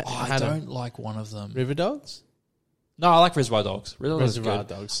that he's I don't like one of them. River Dogs? No, I like Reservoir Dogs. Reservoir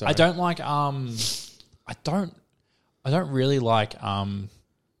Dogs. Sorry. I don't like I don't really like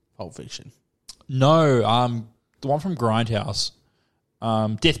Pulp Fiction. No, the one from Grindhouse.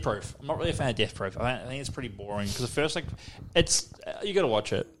 Death Proof. I'm not really a fan of Death Proof. I think it's pretty boring because the first it's you got to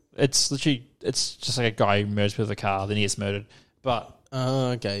watch it. It's literally it's just like a guy who murders people with a car, then he gets murdered. But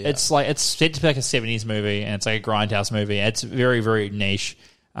okay, yeah. It's set to be like a 70s movie, and it's like a Grindhouse movie. It's very, very niche.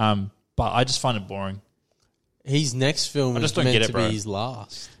 But I just find it boring. His next film is meant to be his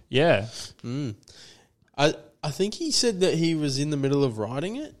last. Yeah. I think he said that he was in the middle of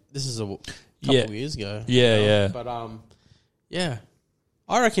writing it. This is a couple of years ago. Yeah. But yeah.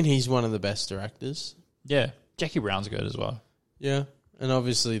 I reckon he's one of the best directors. Yeah. Jackie Brown's good as well. Yeah. And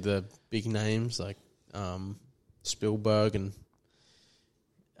obviously the big names like Spielberg and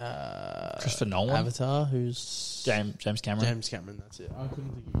Christopher Nolan. Avatar, who's James Cameron. James Cameron, that's it. I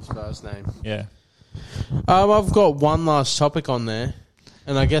couldn't think of his first name. Yeah. I've got one last topic on there,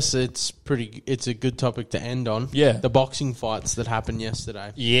 and I guess it's a good topic to end on. Yeah. The boxing fights that happened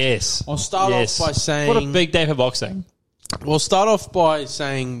yesterday. Yes. I'll start off by saying... What a big day for boxing. We'll start off by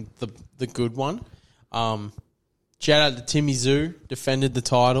saying the good one. Shout out to Timmy Zoo, defended the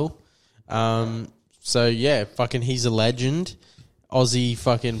title. So, yeah, fucking he's a legend. Aussie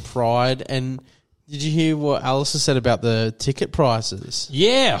fucking pride. And did you hear what Alistair said about the ticket prices?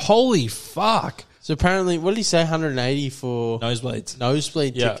 Yeah, holy fuck. So apparently, what did he say? 180 for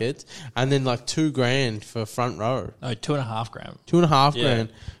nosebleed tickets, and then like $2,000 for front row. No, $2,500. $2,500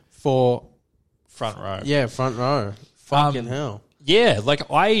 for front row. Yeah, front row. Fucking hell. Yeah, like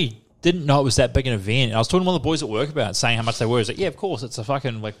I didn't know it was that big an event. I was talking to one of the boys at work about it, saying how much they were. It's like, yeah, of course, it's a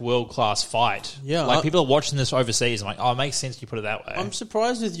fucking like world class fight. Yeah, like people are watching this overseas. I'm like, oh, it makes sense you put it that way. I'm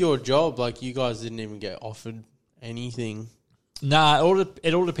surprised with your job, like you guys didn't even get offered anything. Nah,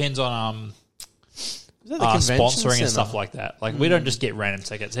 it all depends on sponsoring and stuff like that. Like we don't just get random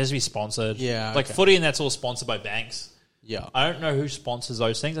tickets; it has to be sponsored. Yeah, like footy, and that's all sponsored by banks. Yeah, I don't know who sponsors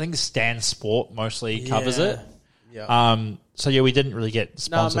those things. I think Stan Sport mostly covers it. Yeah. So yeah, we didn't really get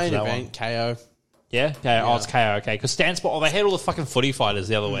sponsored for that event, one. KO. Yeah? KO. Oh, it's KO, okay. Because Stan Sport, they had all the fucking footy fighters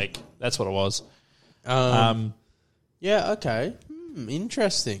the other week. That's what it was. Yeah, okay.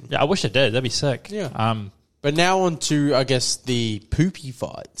 Interesting. Yeah, I wish it did. That'd be sick. Yeah. But now on to, I guess, the poopy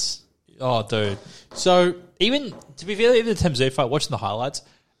fights. Oh, dude. So, even, to be fair, even the Tim Zoo fight, watching the highlights,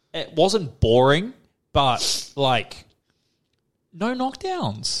 it wasn't boring, but, like, no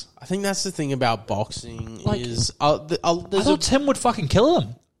knockdowns. I think that's the thing about boxing like, is... I thought Tim would fucking kill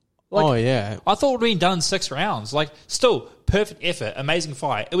him. Like, oh, yeah. I thought it would have been done in 6 rounds. Like, still, perfect effort, amazing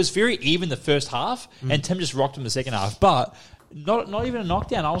fight. It was very even the first half, and Tim just rocked him the second half. But not even a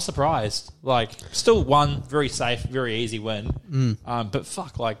knockdown. I was surprised. Like, still won, very safe, very easy win. But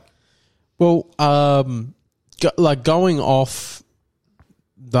fuck, like... Well, going off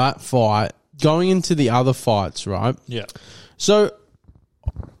that fight, going into the other fights, right? Yeah. So,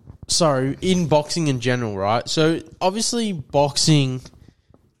 sorry, in boxing in general, right? So, obviously, boxing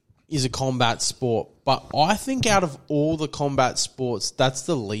is a combat sport, but I think out of all the combat sports, that's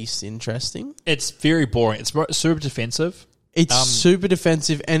the least interesting. It's very boring. It's super defensive. It's super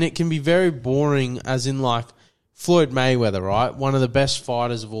defensive, and it can be very boring, as in, like, Floyd Mayweather, right? One of the best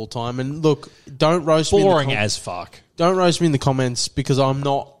fighters of all time. And look, don't roast me. Boring as fuck. Don't roast me in the comments because I'm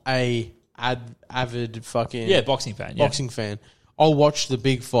not a avid fucking boxing fan. Boxing fan. I'll watch the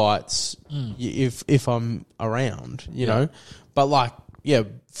big fights if I'm around, you know. But like,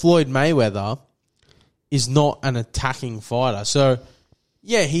 Floyd Mayweather is not an attacking fighter. So,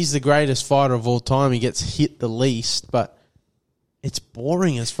 he's the greatest fighter of all time. He gets hit the least, but it's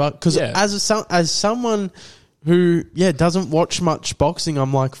boring as fuck. Because as someone who doesn't watch much boxing,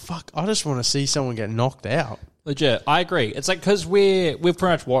 I'm like, fuck, I just want to see someone get knocked out. Legit, I agree. It's like because we've pretty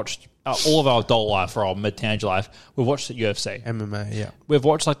much watched all of our adult life or our mid-teenage life. We've watched the UFC, MMA. Yeah, we've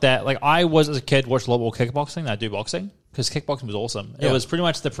watched like that. Like I was as a kid, watched a lot more kickboxing than I do boxing because kickboxing was awesome. It was pretty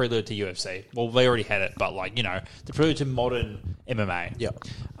much the prelude to UFC. Well, they already had it, but like the prelude to modern MMA. Yeah,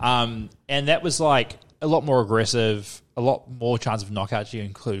 and that was like a lot more aggressive, a lot more chance of knockouts. You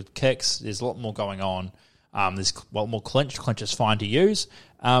include kicks. There's a lot more going on. There's a lot more clinch. Clinch is fine to use.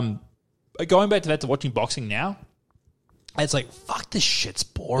 Going back to that, to watching boxing now, it's like, fuck, this shit's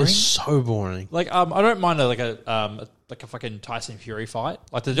boring. It's so boring. Like, I don't mind a fucking Tyson Fury fight,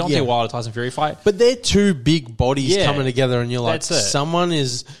 like the Deontay Wilder Tyson Fury fight. But they're two big bodies coming together, and you're like, that's it. Someone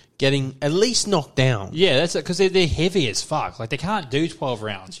is getting at least knocked down. Yeah, that's it, because they're heavy as fuck. Like they can't do 12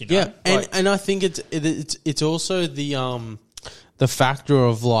 rounds. Yeah, and I think it's also the factor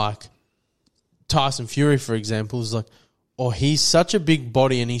of like Tyson Fury, for example, is like, he's such a big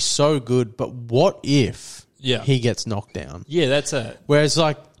body and he's so good, but what if he gets knocked down? Yeah, that's it. Whereas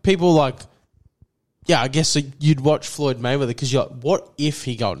like people like, I guess you'd watch Floyd Mayweather because you're like, what if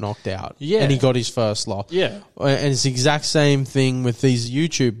he got knocked out? Yeah. And he got his first loss? Yeah. And it's the exact same thing with these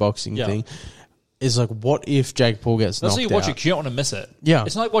YouTube boxing thing. It's like, what if Jake Paul gets knocked out? That's what you watch it because you don't want to miss it. Yeah.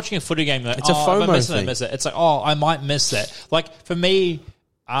 It's not like watching a footy game. Like, it's a FOMO if I miss it, thing. I miss it. It's like, I might miss that. Like for me,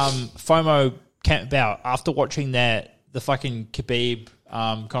 FOMO came about after watching the fucking Khabib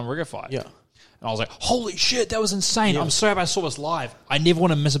Conor McGregor fight. Yeah. And I was like, holy shit, that was insane. I'm so happy I saw this live. I never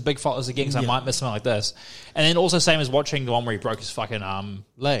want to miss a big fight like this again because I might miss something like this. And then also same as watching the one where he broke his fucking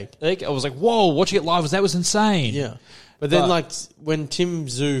leg. I was like, whoa, watching it live, that was insane. Yeah. But then like when Tim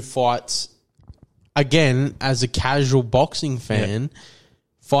Tszyu fights, again, as a casual boxing fan,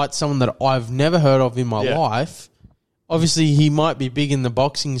 fights someone that I've never heard of in my life, obviously he might be big in the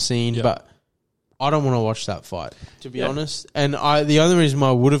boxing scene, but I don't want to watch that fight, to be honest. And the only reason why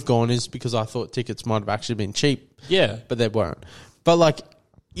I would have gone is because I thought tickets might have actually been cheap. Yeah. But they weren't. But like,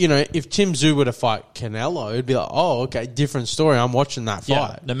 if Tim Tszyu were to fight Canelo, it'd be like, oh, okay, different story. I'm watching that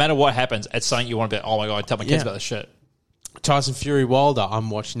fight. No matter what happens, it's something you want to be like, oh my God, tell my kids about this shit. Tyson Fury Wilder,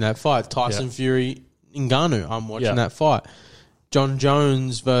 I'm watching that fight. Tyson Fury Ngannou, I'm watching that fight. John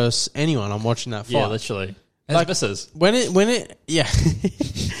Jones versus anyone, I'm watching that fight. Yeah, literally. Like, misses. When it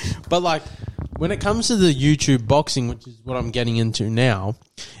but like, when it comes to the YouTube boxing, which is what I'm getting into now,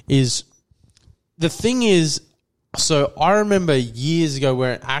 is the thing is, so I remember years ago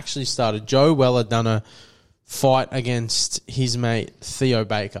where it actually started, Joe Weller done a fight against his mate Theo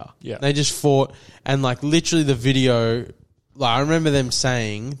Baker. Yeah. They just fought, and like literally the video, like I remember them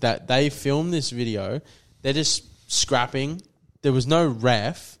saying that they filmed this video, they're just scrapping, there was no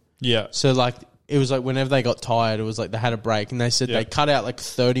ref. Yeah. So like, it was like whenever they got tired, it was like they had a break, and they said they cut out like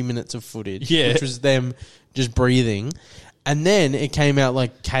 30 minutes of footage, which was them just breathing. And then it came out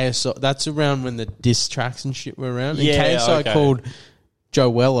like KSI. That's around when the diss tracks and shit were around. And KSI called Joe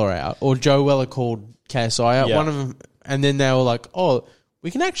Weller out, or Joe Weller called KSI out. One of them, and then they were like, "Oh,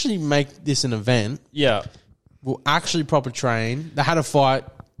 we can actually make this an event. Yeah, we'll actually proper train." They had a fight.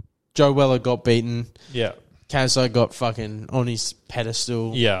 Joe Weller got beaten. Yeah, KSI got fucking on his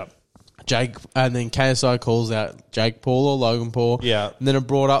pedestal. Yeah. And then KSI calls out Jake Paul or Logan Paul. Yeah. And then it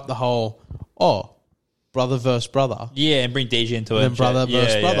brought up the whole, brother versus brother. Yeah, and bring Deji into it. And then brother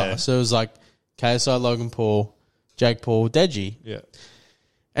versus brother. Yeah. So it was like KSI, Logan Paul, Jake Paul, Deji. Yeah.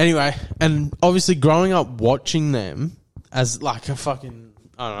 Anyway, and obviously growing up watching them as like a fucking,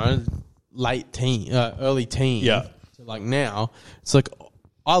 I don't know, late teen, early teen. Yeah. So like now, it's like,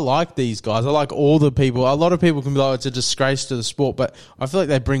 I like these guys. I like all the people. A lot of people can be like, it's a disgrace to the sport, but I feel like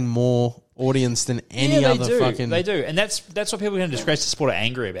they bring more audience than any other fucking... They do. And that's what people who disgrace the sport are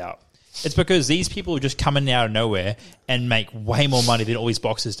angry about. It's because these people are just coming out of nowhere and make way more money than all these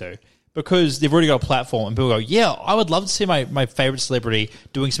boxers do. because they've already got a platform and people go, yeah, I would love to see my favorite celebrity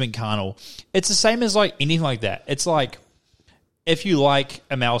doing something carnal. It's the same as like anything like that. It's like if you like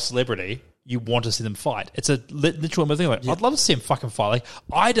a male celebrity, you want to see them fight. It's a literal thing. Like, I'd love to see him fucking fight. Like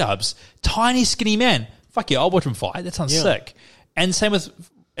iDubbbz, tiny skinny man. Fuck yeah, I'll watch him fight. That sounds sick. And same with,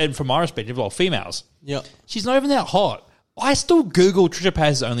 and from my perspective, well, females. Yeah. She's not even that hot. I still Google Trisha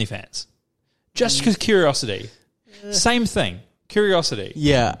Paytas' OnlyFans. Just because curiosity. Same thing. Curiosity.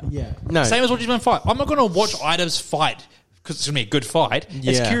 Yeah. No. Same as watching him fight. I'm not going to watch Ida's fight because it's going to be a good fight.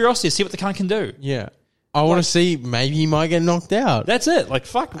 It's curiosity to see what the cunt can do. Yeah. I want to see, maybe he might get knocked out. That's it. Like,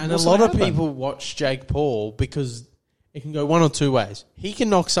 fuck. And a lot of people watch Jake Paul because it can go one or two ways. He can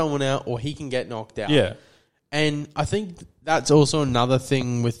knock someone out or he can get knocked out. Yeah. And I think that's also another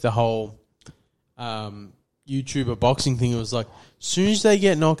thing with the whole YouTuber boxing thing. It was like, as soon as they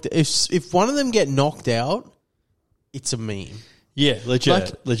get knocked, if one of them get knocked out, it's a meme. Yeah,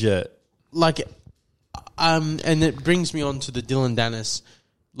 legit. Like, and it brings me on to the Dillon Danis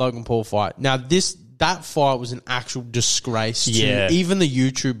Logan Paul fight. Now, that fight was an actual disgrace to even the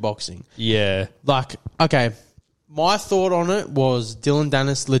YouTube boxing. Yeah. Like, okay, my thought on it was Dillon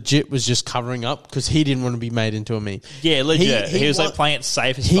Danis legit was just covering up because he didn't want to be made into a meme. Yeah, legit. He was like playing it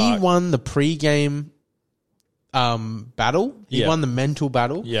safe as fuck. He won the pre-game battle. He won the mental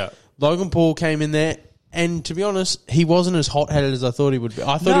battle. Yeah. Logan Paul came in there, and to be honest, he wasn't as hot-headed as I thought he would be.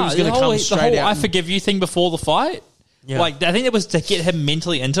 I thought he was going to come straight out. I forgive you thing before the fight. Yeah. Like, I think it was to get him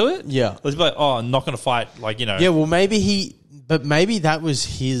mentally into it. Yeah. It was like, oh, I'm not going to fight, like, you know. Yeah, well, maybe that was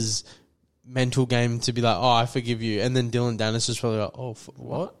his mental game to be like, oh, I forgive you. And then Dillon Danis is probably like, oh,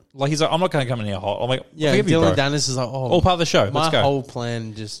 what? Like, he's like, I'm not going to come in here hot. I'm like, yeah, Dillon Danis is like, oh. All part of the show. Let's go. My whole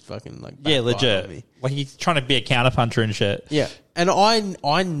plan just fucking like, yeah, legit. Me. Like, he's trying to be a counterpuncher and shit. Yeah. And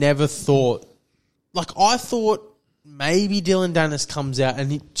I never thought, like, I thought maybe Dillon Danis comes out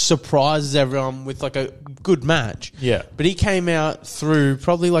and he surprises everyone with like a good match. Yeah. But he came out through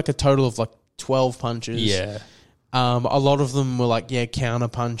probably like a total of like 12 punches. Yeah. A lot of them were like, counter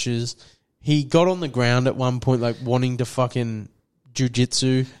punches. He got on the ground at one point, like wanting to fucking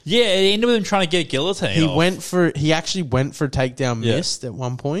jiu-jitsu. Yeah, it ended with him trying to get a guillotine. He actually went for a takedown, missed at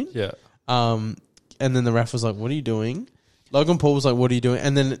one point. Yeah. And then the ref was like, what are you doing? Logan Paul was like, what are you doing?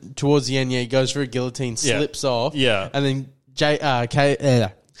 And then towards the end, he goes for a guillotine, slips off. Yeah. And then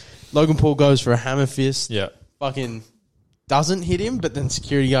Logan Paul goes for a hammer fist. Yeah. Fucking doesn't hit him, but then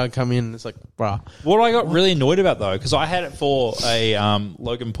security guard come in and it's like, bruh. What I got really annoyed about, though, because I had it for a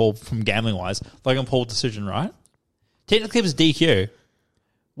Logan Paul, from Gambling Wise, Logan Paul decision, right? Technically, it was DQ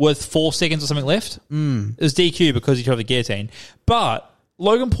with 4 seconds or something left. It was DQ because he tried the guillotine. But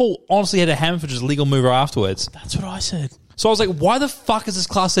Logan Paul honestly had a hammer for just legal mover afterwards. That's what I said. So I was like, why the fuck is this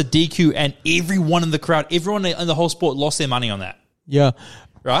class a DQ and everyone in the crowd, everyone in the whole sport lost their money on that? Yeah.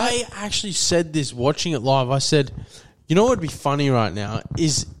 Right? I actually said this watching it live. I said, you know what would be funny right now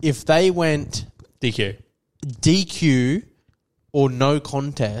is if they went DQ or no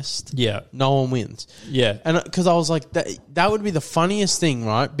contest, no one wins. Yeah. And because I was like, that would be the funniest thing,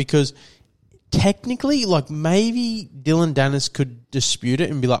 right? Because technically, like, maybe Dillon Danis could dispute it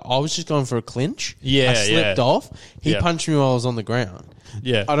and be like, I was just going for a clinch. Yeah, I slipped off. He punched me while I was on the ground.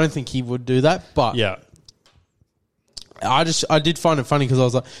 Yeah. I don't think he would do that, but I did find it funny because I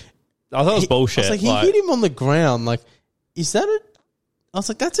was like, I thought it was bullshit. I was like, he hit him on the ground. Like, is that I was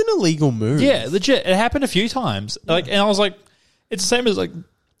like, that's an illegal move. Yeah, legit. It happened a few times. Like, and I was like, it's the same as like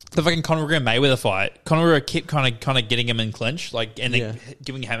the fucking Conor McGregor Mayweather fight. Conor McGregor kept kind of getting him in clinch, like, and then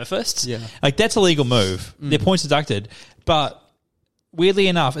giving hammer fists. Yeah, like that's a legal move. Their points deducted. But weirdly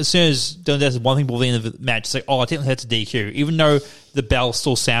enough, as soon as Dillon Danis did one thing before the end of the match, it's like, oh, I think that's a DQ, even though the bell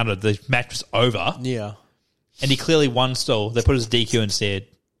still sounded, the match was over. Yeah, and he clearly won. Still, they put it as DQ instead,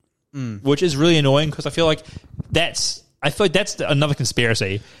 which is really annoying because I feel like that's another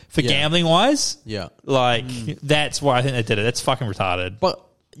conspiracy for gambling wise. Yeah. Like, that's why I think they did it. That's fucking retarded. But,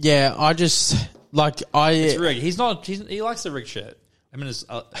 yeah, I just, like, It's rigged. He likes the rigged shit. I mean, it's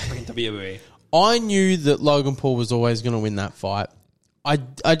fucking WWE. I knew that Logan Paul was always going to win that fight. I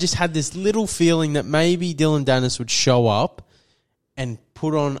just had this little feeling that maybe Dillon Danis would show up and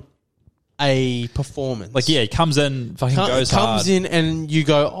put on a performance. Like, he comes in, fucking goes hard. Comes in and you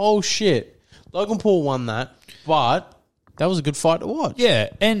go, oh, shit. Logan Paul won that, but that was a good fight to watch. Yeah,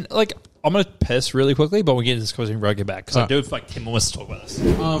 and like I'm going to piss really quickly, but we'll get into this question and get back because I do have like 10 more minutes to talk about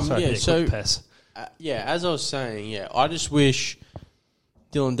this. Piss. As I was saying, I just wish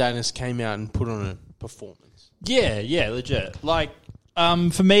Dillon Danis came out and put on a performance. Yeah, legit. Like,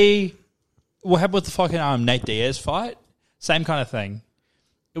 for me, what happened with the fucking Nate Diaz fight? Same kind of thing.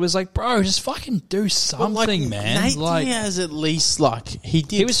 it was like, bro, just fucking do something, man. Nate like Diaz at least he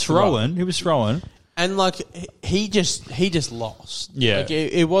did. he was throwing. And he just lost. Yeah.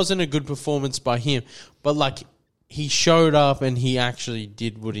 It wasn't a good performance by him, but he showed up and he actually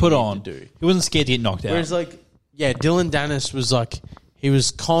did what he needed to do. He wasn't scared to get knocked out. Whereas Dillon Danis was he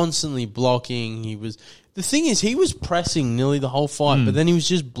was constantly blocking. The thing is, he was pressing nearly the whole fight, but then he was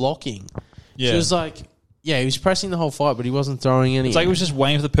just blocking. Yeah. So it was he was pressing the whole fight, but he wasn't throwing any. It's like he was just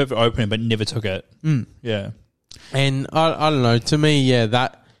waiting for the perfect opening, but never took it. Yeah. And I don't know. To me,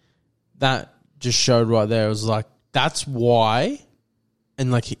 that just showed right there. It was that's why,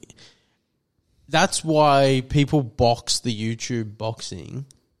 and that's why people box the YouTube boxing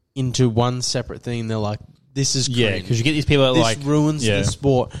into one separate thing. They're like, this is cringe. Yeah, because you get these people that this ruins the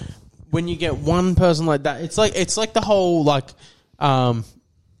sport. When you get one person like that, it's like the whole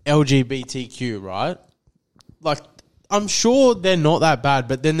LGBTQ, right? I'm sure they're not that bad,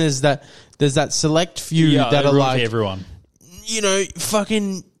 but then there's that select few that are everyone.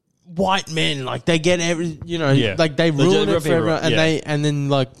 Fucking white men, they get they ruin it for everyone, and then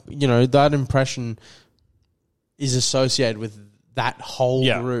that impression is associated with that whole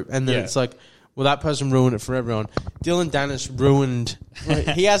group, and then it's well, that person ruined it for everyone. Dillon Danis ruined.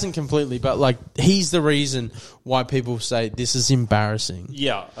 He hasn't completely, but he's the reason why people say this is embarrassing.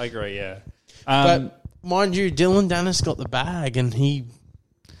 Yeah, I agree. Yeah, but mind you, Dillon Danis got the bag, and he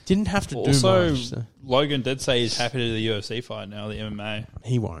didn't have to do much. So. Logan did say he's happy to do the UFC fight now, the MMA.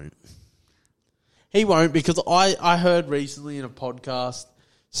 He won't. He won't, because I heard recently in a podcast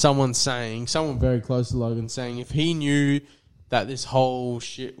someone very close to Logan saying if he knew that this whole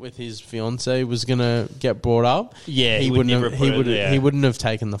shit with his fiance was gonna get brought up, he wouldn't have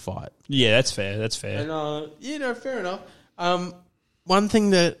taken the fight. Yeah, that's fair. And fair enough. One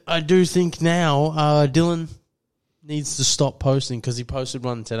thing that I do think now, Dillon needs to stop posting, because he posted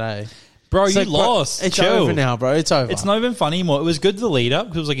one today. Bro, you lost. It's over now, bro. It's over. It's not even funny anymore. It was good to the lead up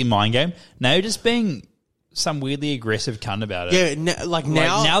because it was a mind game. Now you're just being some weirdly aggressive cunt about it. Yeah,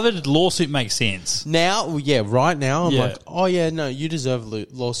 now. Now that the lawsuit makes sense. Now, right now, I'm oh yeah, no, you deserve a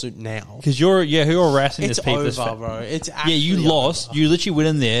lawsuit now. Because you're harassing this people. It's over, bro. It's actually you lost. Over. You literally went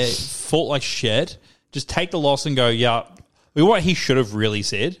in there, fought like shit. Just take the loss and go, what he should have really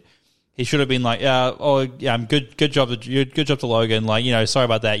said. He should have been like, good job to Logan. Sorry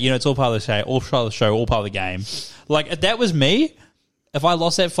about that. It's all part of the show, all part of the game. If that was me, if I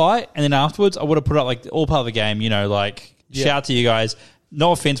lost that fight and then afterwards I would have put up all part of the game. Shout out to you guys.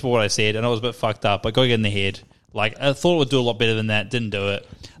 No offense for what I said. I know it was a bit fucked up, but go get in the head. I thought it would do a lot better than that. Didn't do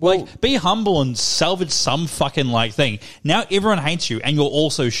it. Be humble and salvage some fucking thing. Now everyone hates you and you're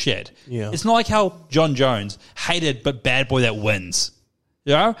also shit. Yeah. It's not like how John Jones hated but bad boy that wins.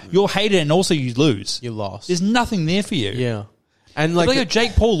 You're hated and also you lose. You lost. There's nothing there for you. Yeah. And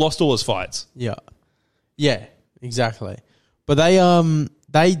Jake Paul lost all his fights. Yeah. Yeah, exactly. But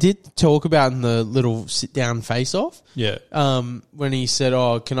they did talk about in the little sit down face off. Yeah. When he said,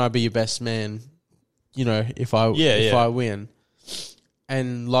 "Oh, can I be your best man? If I win."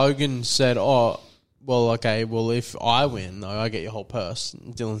 And Logan said, "Oh, well, okay. Well, if I win, though, I get your whole purse."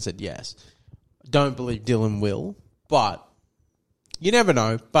 And Dillon said, "Yes." Don't believe Dillon will, but you never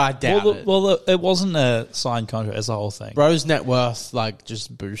know. But I doubt it. Well, it wasn't a signed contract as the whole thing. Bro's net worth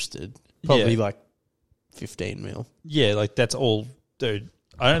just boosted, probably 15 mil. Yeah, that's all, dude.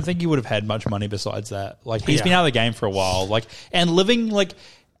 I don't think he would have had much money besides that. He's been out of the game for a while. And living what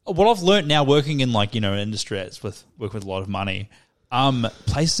I've learned now, working in an industry that's work with a lot of money.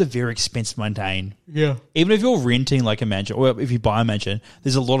 Places are very expensive to maintain. Yeah. Even if you're renting a mansion, or if you buy a mansion,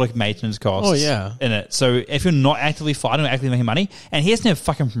 there's a lot of maintenance costs in it. So if you're not actively fighting or actively making money, and he doesn't have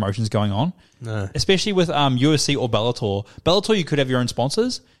fucking promotions going on. No. Especially with UFC or Bellator. Bellator, you could have your own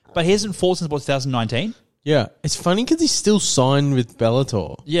sponsors, but he hasn't fought since 2019. Yeah. It's funny because he's still signed with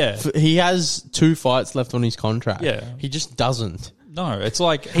Bellator. Yeah. He has 2 fights left on his contract. Yeah. He just doesn't. No, it's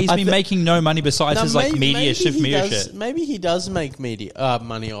he's been making no money besides his media shift media shit. Maybe he does make money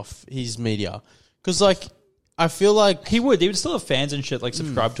off his media, because I feel like he would still have fans and shit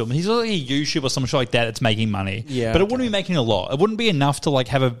subscribe to him. He's like a YouTube or some shit like that that's making money. Yeah, but it wouldn't be making a lot. It wouldn't be enough to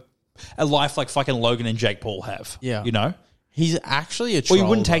have a life like fucking Logan and Jake Paul have. Yeah, he's actually a troll. Or you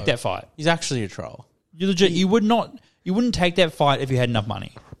wouldn't take that fight. He's actually a troll. You legit. You wouldn't take that fight if you had enough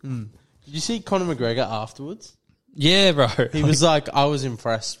money. Did you see Conor McGregor afterwards? Yeah, bro. He was I was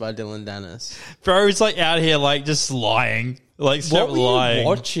impressed by Dillon Danis. Bro, he's out here just lying. What were you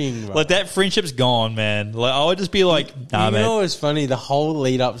watching, bro? That friendship's gone, man. I would just be nah, man. You know what's funny? The whole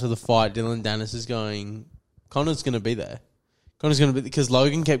lead up to the fight, Dillon Danis is going, Conor's going to be there. Conor's going to be, because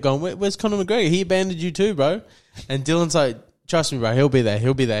Logan kept going, where's Conor McGregor? He abandoned you too, bro. And Dillon's Trust me, bro. He'll be there.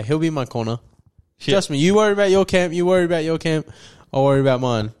 He'll be there. He'll be in my corner. Shit. Trust me. You worry about your camp. You worry about your camp. I'll worry about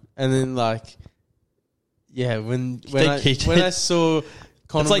mine. And then, like, yeah, when I saw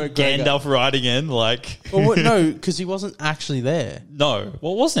Conor It's like McGregor, Gandalf riding in, like... Well, no, because he wasn't actually there. No.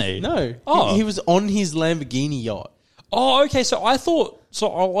 Well, wasn't he? No. Oh. He was on his Lamborghini yacht. Oh, okay. So I thought... So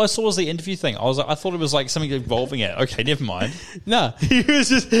all I saw was the interview thing. I thought it was like something involving it. Okay, never mind. No. He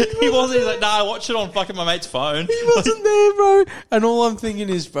wasn't. He's like, nah, I watched it on fucking my mate's phone. He wasn't there, bro. And all I'm thinking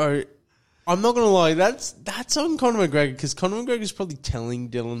is, bro, I'm not going to lie, that's on Conor McGregor, because Conor McGregor's probably telling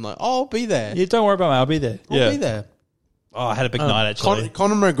Dillon, like, oh, I'll be there. Yeah, don't worry about me. I'll be there. I'll be there. Oh, I had a big night, actually.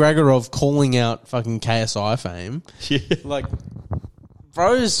 Conor McGregor of calling out fucking KSI fame. Yeah. Like,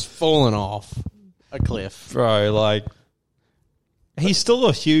 bro's fallen off a cliff. Bro, like... He's still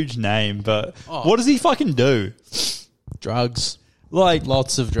a huge name, but what does he fucking do? Drugs. Like...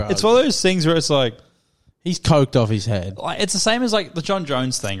 Lots of drugs. It's one of those things where it's like... He's coked off his head. Like, it's the same as like the John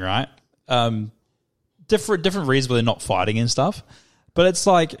Jones thing, right? Different reasons where they're not fighting and stuff. But it's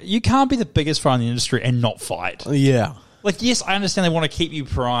like, you can't be the biggest fighter in the industry and not fight. Yeah. Like, yes, I understand they want to keep you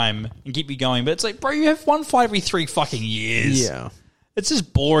prime and keep you going, but it's like, bro, you have one fight every 3 fucking years. Yeah. It's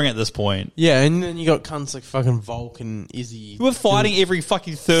just boring at this point. Yeah, and then you got cunts like fucking Volk and Izzy. We're fighting every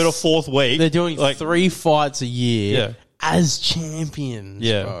fucking 3rd or 4th week. They're doing like 3 fights a year as champions,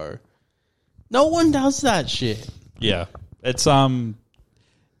 Yeah. bro. No one does that shit. Yeah. It's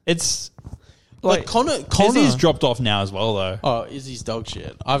like Conor Izzy's dropped off now as well, though. Oh, Izzy's dog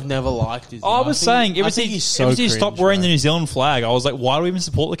shit. I've never liked Izzy. I was saying, ever since he stopped wearing bro. the New Zealand flag, I was like, why do we even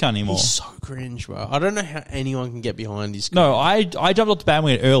support the cunt anymore? He's so cringe, bro. I don't know how anyone can get behind his. No, I jumped off the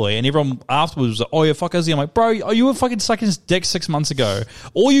bandwagon early, and everyone afterwards was like, oh, yeah, fuck Izzy. I'm like, bro, you were fucking sucking his dick 6 months ago.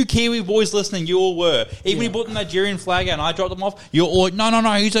 All you Kiwi boys listening, you all were. Even when he brought the Nigerian flag out and I dropped them off, you're all like, no,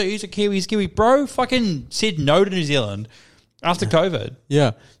 he's a Kiwi, he's Kiwi. Bro fucking said no to New Zealand after COVID.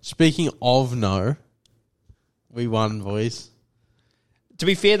 Yeah. Speaking of no, we won, boys. To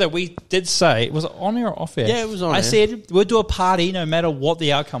be fair, though, we did say, was it on air or off air? Yeah, it was on I air. said we'll do a party no matter what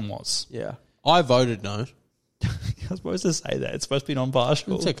the outcome was. Yeah. I voted no. I was supposed to say that. It's supposed to be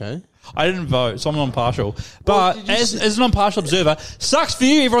non-partial. It's okay. I didn't vote, so I'm non-partial. But Well, as a non-partial observer, sucks for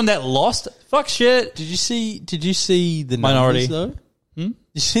you, everyone that lost. Fuck shit. Did you see the Minority. numbers, though? Did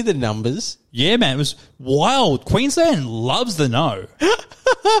you see the numbers? Yeah, man, it was wild. Queensland loves the no.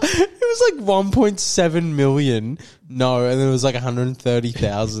 It was like 1.7 million no, and then it was like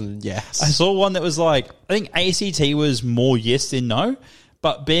 130,000 yes. I saw one that was like, I think ACT was more yes than no,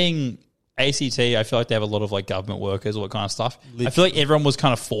 but being ACT, I feel like they have a lot of like government workers, all that kind of stuff. I feel like everyone was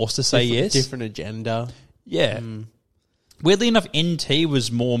kind of forced to say yes. Different agenda. Yeah. Weirdly enough, NT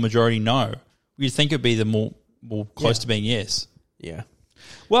was more majority no. You'd think it'd be the more close to being yes. Yeah.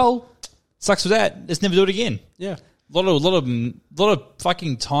 Well, sucks for that. Let's never do it again. Yeah. A lot of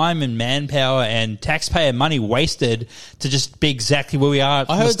fucking time and manpower and taxpayer money wasted to just be exactly where we are.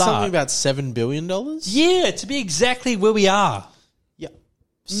 I heard something about $7 billion. Yeah, to be exactly where we are. Yeah.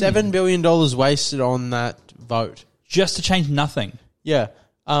 $7 billion wasted on that vote. Just to change nothing. Yeah.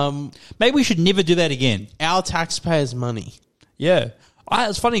 Maybe we should never do that again. Our taxpayers' money. Yeah.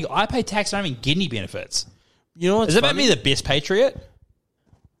 It's funny, I pay tax and I don't even get any benefits. You know what's Does that funny? make me the best patriot?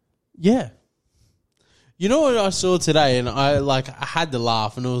 Yeah. You know what I saw today, and I had to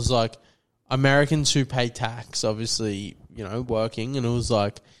laugh, and it was like Americans who pay tax, obviously, working, and it was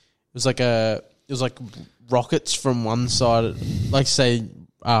like rockets from one side, like say,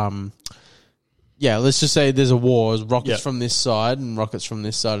 let's just say there's a war, there's rockets from this side and rockets from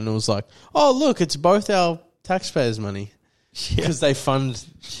this side, and it was like, oh look, it's both our taxpayers' money because they fund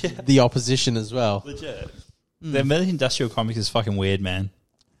the opposition as well. Legit. The industrial comics is fucking weird, man.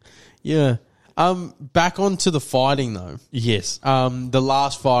 Yeah. Back onto the fighting though. Yes. The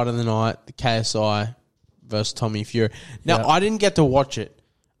last fight of the night, the KSI versus Tommy Fury. Now I didn't get to watch it.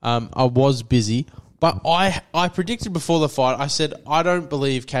 I was busy, but I predicted before the fight. I said I don't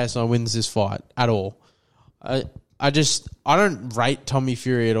believe KSI wins this fight at all. I don't rate Tommy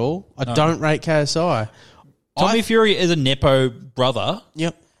Fury at all. I don't rate KSI. Tommy Fury is a nepo brother.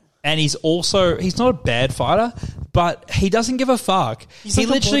 Yep. And he's not a bad fighter, but he doesn't give a fuck. He's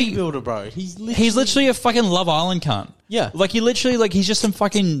like a bodybuilder, bro. He's literally a fucking Love Island cunt. Yeah. Like he's just some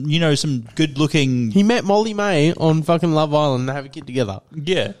fucking, some good looking. He met Molly May on fucking Love Island and they have a kid together.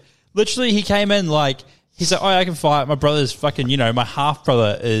 Yeah. Literally he came in he's like, oh, I can fight. My brother's fucking, my half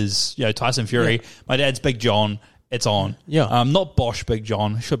brother is, Tyson Fury. Yeah. My dad's Big John. It's on. Yeah. Not Bosch Big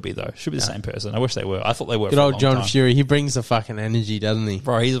John. Should be, though. Should be the same person. I wish they were. I thought they were. Good old John Fury. He brings the fucking energy, doesn't he?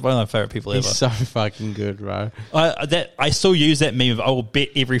 Bro, he's one of my favourite people ever. He's so fucking good, bro. I still use that meme of I will bet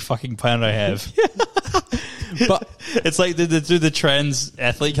every fucking planet I have. But it's like the trans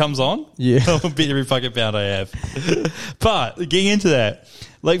athlete comes on. Yeah. I'll beat every fucking pound I have. But getting into that,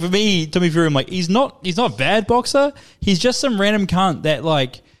 like for me, Tommy Fury, I'm like, he's not a bad boxer. He's just some random cunt that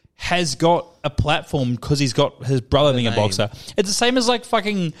like has got a platform because he's got his brother being a boxer. It's the same as like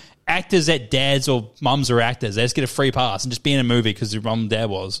fucking actors that dads or mums are actors. They just get a free pass and just be in a movie because their mum and dad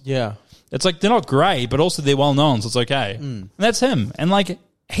was. yeah. It's like they're not great, but also they're well known, so it's okay. And that's him. And like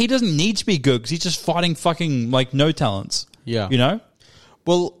he doesn't need to be good because he's just fighting fucking like no talents. Yeah. You know?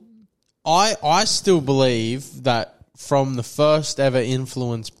 Well, I still believe that from the first ever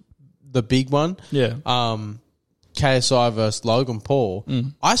influence, the big one, KSI versus Logan Paul,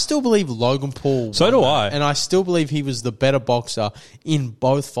 I still believe Logan Paul So won do that, I. and I still believe he was the better boxer in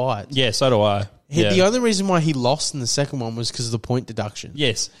both fights. Yeah, so do I. The only reason why he lost in the second one was because of the point deduction.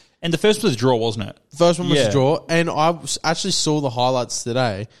 Yes. And the first was a draw, wasn't it? The first one was a draw, and I actually saw the highlights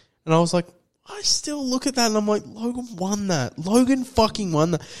today, and I was like, I still look at that, and I'm like, Logan won that. Logan fucking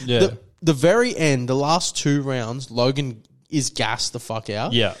won that. Yeah. The very end, the last 2 rounds, Logan is gassed the fuck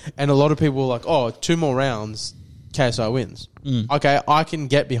out. Yeah. And a lot of people were like, oh, 2 more rounds, KSI wins. Okay, I can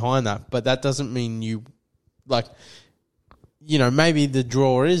get behind that, but that doesn't mean you, like, you know, maybe the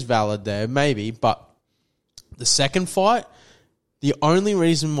draw is valid there, maybe, but the second fight, the only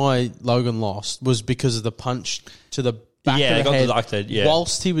reason why Logan lost was because of the punch to the back of the he got head deducted,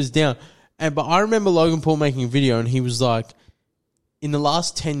 whilst he was down. But I remember Logan Paul making a video, and he was like, in the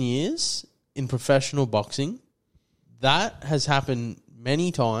last 10 years in professional boxing, that has happened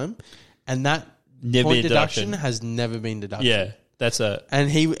many times, and that Never point been deduction deducted. has never been deducted. Yeah, that's it. And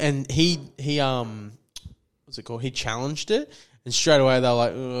he what's it called? He challenged it, and straight away they were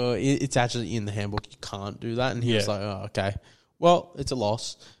like, it's actually in the handbook. You can't do that. And he was like, oh, okay. Well, it's a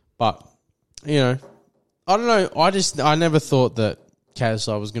loss. But, you know, I don't know. I never thought that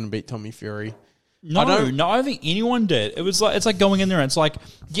KSI was going to beat Tommy Fury. No, I don't think anyone did. It's like going in there and it's like,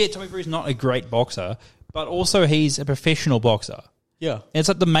 yeah, Tommy Fury's not a great boxer, but also he's a professional boxer. Yeah. And it's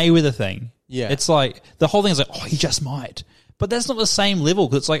like the Mayweather thing. Yeah. It's like, the whole thing is like, oh, he just might. But that's not the same level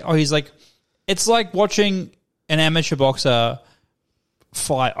because it's like, oh, he's like, it's like watching an amateur boxer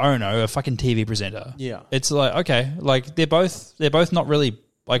fight, I don't know, a fucking TV presenter. Yeah. It's like, okay, like they're both not really,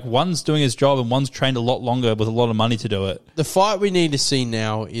 like one's doing his job and one's trained a lot longer with a lot of money to do it. The fight we need to see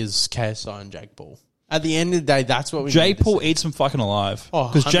now is KSI and Jake Paul. At the end of the day, that's what we need Jake to Paul see. eats him fucking alive. Oh,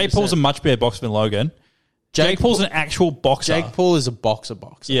 Because Jake 100%. Paul's a much better boxer than Logan. Jake Paul's an actual boxer. Jake Paul is a boxer.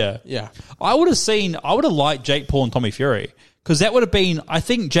 Yeah. Yeah. I would have liked Jake Paul and Tommy Fury because that would have been, I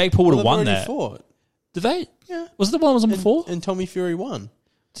think Jake Paul would have won that. Fought. Did they? Yeah. Was it the one that was on before? And Tommy Fury won.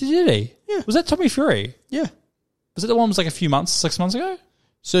 Did he? Yeah. Was that Tommy Fury? Yeah. Was it the one that was like a few months, 6 months ago?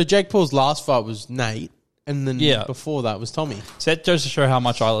 So Jake Paul's last fight was Nate, and then before that was Tommy. So that goes to show how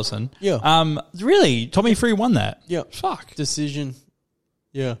much I listen. Yeah. Really? Tommy Fury won that? Yeah. Fuck. Decision.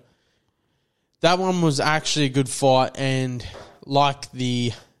 Yeah. That one was actually a good fight, and like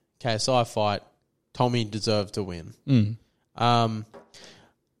the KSI fight, Tommy deserved to win.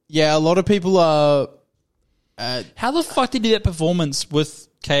 Yeah, a lot of people are... How the fuck did he do that performance with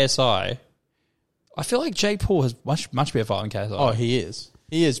KSI? I feel like Jake Paul has much better fight than KSI. Oh, he is.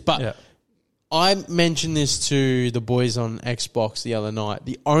 He is. But I mentioned this to the boys on Xbox the other night.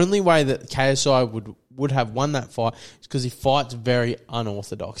 The only way that KSI would have won that fight is because he fights very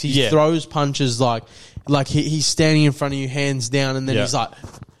unorthodox. He throws punches like he's standing in front of you, hands down, and then he's like...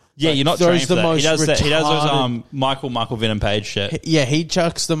 Yeah, you're not throws trained for the that. most He does that. He does retarded- those Michael Venom Page shit. Yeah, he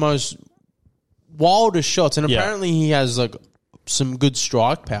chucks the most wildest shots, and apparently he has like some good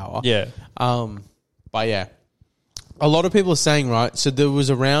strike power. Yeah. But yeah, a lot of people are saying, right, so there was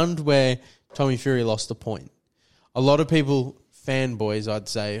a round where Tommy Fury lost a point. A lot of people, fanboys, I'd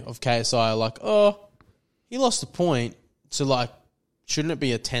say, of KSI are like, oh, he lost a point, so like, shouldn't it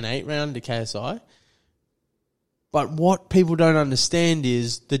be a 10-8 round to KSI? But what people don't understand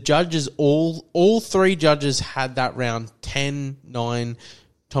is the judges, all 3 judges had that round 10-9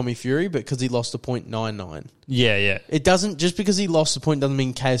 Tommy Fury, but because he lost a point 9-9. Yeah. It doesn't, just because he lost a point doesn't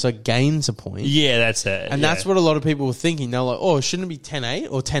mean KSI gains a point. Yeah, that's it. And that's what a lot of people were thinking. They're like, oh, shouldn't it be 10-8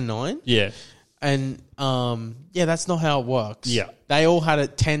 or 10-9? Yeah. And that's not how it works. Yeah. They all had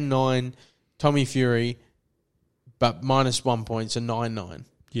it 10-9 Tommy Fury, but minus 1 point, so 9-9.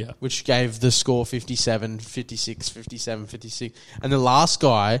 Yeah. Which gave the score 57, 56, 57, 56. And the last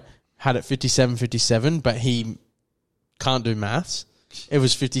guy had it 57, 57, but he can't do maths. It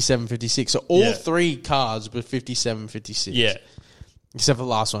was 57, 56. So all 3 cards were 57, 56. Yeah. Except for the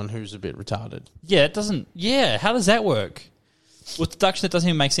last one, who's a bit retarded. Yeah, it doesn't... Yeah, how does that work? With deduction, it doesn't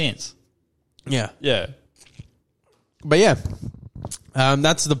even make sense. Yeah. Yeah. But yeah,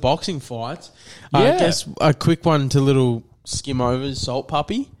 That's the boxing fights. I Yeah. guess a quick one to little skim over is Salt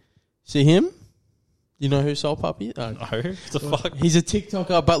Puppy. See him? You know who Salt Puppy is? No, the fuck. He's a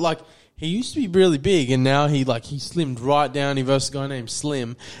TikToker, but like he used to be really big, and now he slimmed right down. He versus a guy named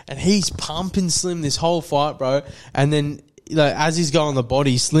Slim, and he's pumping Slim this whole fight, bro. And then like as he's going on the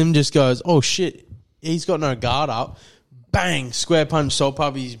body, Slim just goes, "Oh shit!" He's got no guard up. Bang! Square punch Salt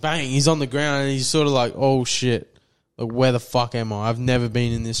Puppy. Bang! He's on the ground, and he's sort of like, "Oh shit! Like, where the fuck am I? I've never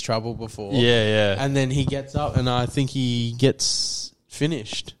been in this trouble before." Yeah. And then he gets up, and I think he gets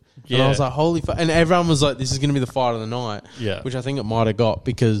finished. Yeah. And I was like, holy fuck. And everyone was like, this is going to be the fight of the night. Yeah. Which I think it might have got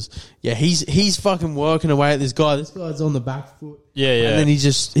because, he's fucking working away at this guy. This guy's on the back foot. Yeah. And then he's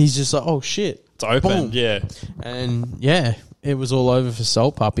just like, oh shit. It's open. Boom. Yeah. And it was all over for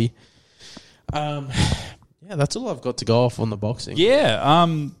Salt Puppy. That's all I've got to go off on the boxing. Yeah.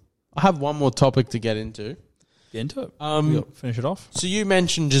 I have one more topic to get into. Get into it. Finish it off. So you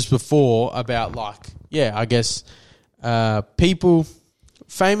mentioned just before about I guess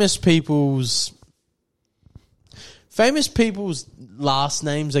famous people's last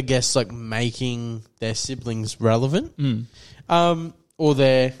names, I guess, like making their siblings relevant, or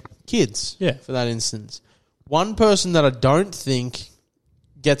their kids, for that instance. One person that I don't think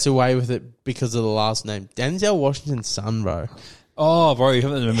gets away with it because of the last name, Denzel Washington's son, bro. Oh, bro, you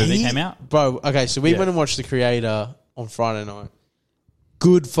haven't remember movie came out? Bro, okay, so we went and watched The Creator on Friday night.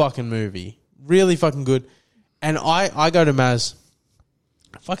 Good fucking movie. Really fucking good. And I go to Maz,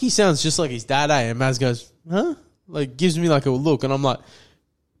 fuck, he sounds just like his dad, eh? And Maz goes, huh? Like, gives me like a look. And I'm like,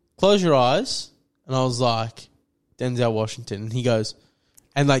 close your eyes. And I was like, Denzel Washington. And he goes,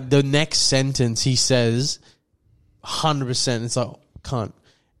 and like the next sentence he says, 100%, it's like, cunt.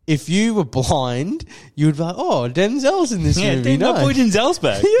 If you were blind, you would be like, oh, Denzel's in this movie. No, boy, Denzel's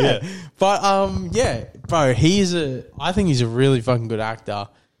back. Yeah. But, bro, I think he's a really fucking good actor.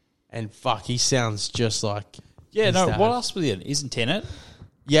 And fuck, he sounds just like his dad. What else was he in? He's in Tenet.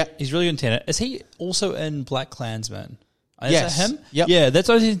 Yeah. He's really good in Tenet. Is he also in Black Klansman? Yes. Is that him? Yep. Yeah, that's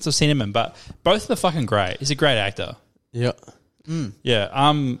the only thing I've seen him in, but both are fucking great. He's a great actor. Yeah. Yeah.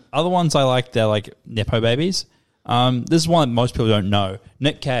 Other ones I like, they're like Nepo babies. This is one that most people don't know.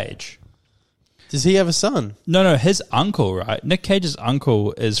 Nick Cage. Does he have a son? No, his uncle, right? Nick Cage's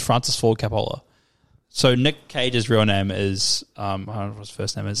uncle is Francis Ford Coppola. So Nick Cage's real name is, I don't know what his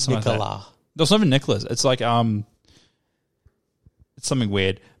first name is. Nicola. Like no, it's not even Nicholas. It's like, it's something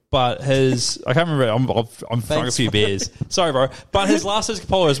weird. But his, I can't remember. I'm throwing a few beers. Sorry, bro. But his last is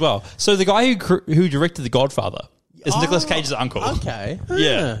Coppola as well. So the guy who directed The Godfather is Nicolas Cage's uncle. Okay.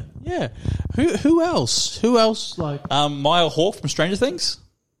 Yeah. Yeah. Who else? Who else? Like Maya Hawke from Stranger Things.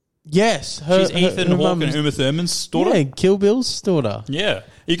 Yes, She's Ethan Hawke and Uma Thurman's daughter. Yeah, Kill Bill's daughter. Yeah,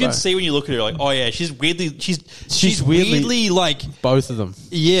 you can see when you look at her, like, oh yeah, she's weirdly like both of them.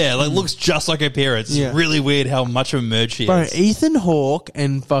 Yeah, like looks just like her parents. It's really weird how much of a merge she is. Ethan Hawke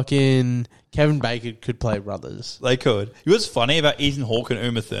and fucking Kevin Bacon could play brothers. They could. You know what's funny about Ethan Hawke and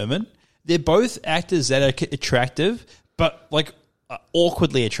Uma Thurman? They're both actors that are attractive, but like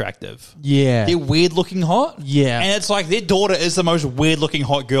awkwardly attractive. Yeah. They're weird looking hot. Yeah. And it's like their daughter is the most weird looking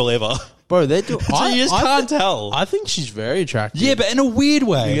hot girl ever. Bro, they do. So you just can't tell. I think she's very attractive. Yeah, but in a weird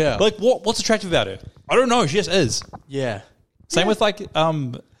way. Yeah. Like what's attractive about her? I don't know. She just is. Yeah. Same with like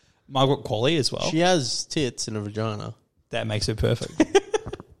Margaret Qualley as well. She has tits and a vagina. That makes her perfect.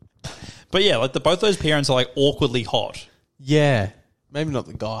 But yeah, like both those parents are like awkwardly hot. Yeah. Maybe not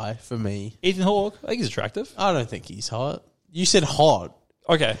the guy for me. Ethan Hawke, I think he's attractive. I don't think he's hot. You said hot.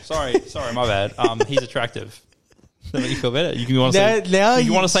 Okay, sorry, my bad. He's attractive. Does that make you feel better? You want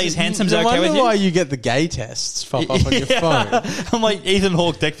to say he's handsome? Is that okay with you? I wonder why you get the gay tests pop up on your phone. I'm like Ethan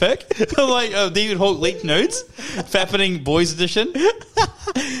Hawke dick pic. I'm like Ethan Hawke leaked nudes. Fappening boys edition.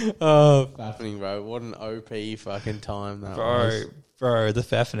 Oh, fappening, bro! What an OP fucking time that was, bro. The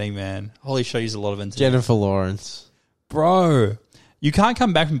fappening, man. Holy show, use a lot of internet. Jennifer Lawrence, bro. You can't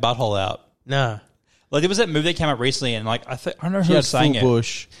come back from butthole out. No. Like there was that movie that came out recently, and like I don't know who was saying it.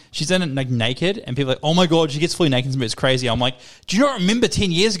 Bush. She's in it like naked, and people are like, "Oh my god, she gets fully naked, it's crazy." I'm like, "Do you not remember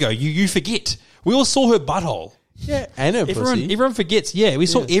 10 years ago? You forget. We all saw her butthole. Yeah, and her pussy. Everyone forgets. Yeah, we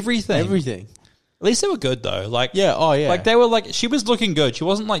saw everything. Everything. At least they were good though. Like yeah, oh yeah. Like they were like she was looking good. She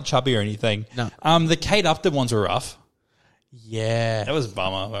wasn't like chubby or anything. No. The Kate Upton ones were rough. Yeah, that was a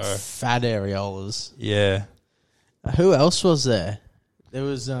bummer. Bro. Fat areolas. Yeah. Who else was there? There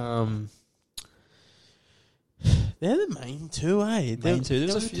was they're the main two, eh? Main two.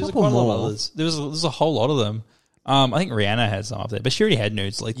 There's quite a lot of others. There's a whole lot of them. I think Rihanna had some up there, but she already had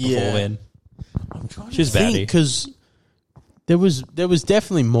nudes like before then. I'm trying she was baddie because there was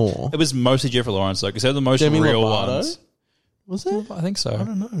definitely more. It was mostly Jennifer Lawrence though, because they're the most real ones. Was it? I think so. I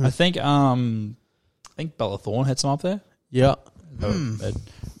don't know. I think Bella Thorne had some up there. Yeah.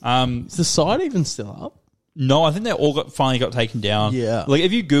 Is the site even still up? No, I think they all finally got taken down. Yeah. Like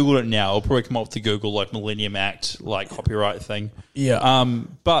if you Google it now, it'll probably come up to Google like Millennium Act, like copyright thing. Yeah.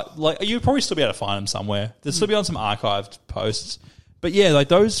 But like you'd probably still be able to find them somewhere. They'll still be on some archived posts. But yeah, like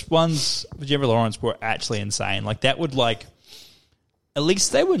those ones with Jennifer Lawrence were actually insane. Like that would like, at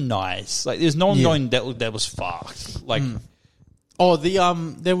least they were nice. Like there's no one going that was fucked. Like, oh,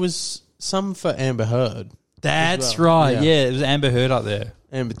 there was some for Amber Heard. That's well. right. Yeah. Yeah, it was Amber Heard up there.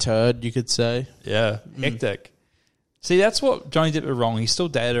 Amber Turd, you could say. Yeah, hectic. See, that's what Johnny Depp did wrong. He still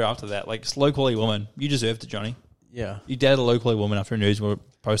dated her after that. Like, it's a low-quality woman. You deserved it, Johnny. Yeah. You dated a low-quality woman after news were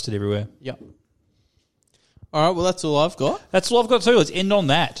posted everywhere. Yep. All right, well, that's all I've got. That's all I've got too. Let's end on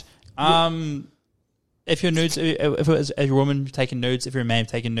that. If you're nudes, if it was a woman taking nudes, if you're a man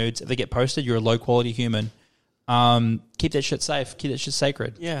taking nudes, if they get posted, you're a low-quality human. Keep that shit safe. Keep that shit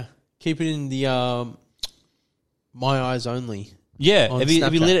sacred. Yeah. Keep it in the my eyes only. Yeah, if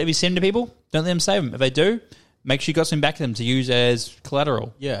you send them to people, don't let them save them. If they do, make sure you got something back to them to use as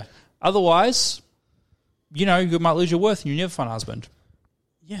collateral. Yeah. Otherwise, you might lose your worth and you'll never find a husband.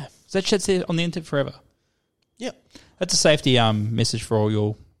 Yeah. So that shit's there on the internet forever. Yep. That's a safety message for all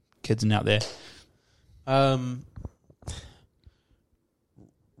your kids and out there.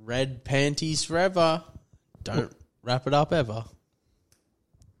 Red panties forever. Don't wrap it up ever.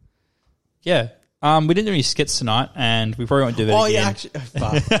 Yeah. We didn't do any skits tonight, and we probably won't do that again. Yeah, actually.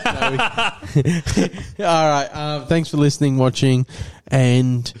 All right. Thanks for listening, watching,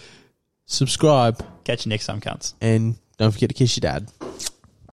 and subscribe. Catch you next time, cunts. And don't forget to kiss your dad.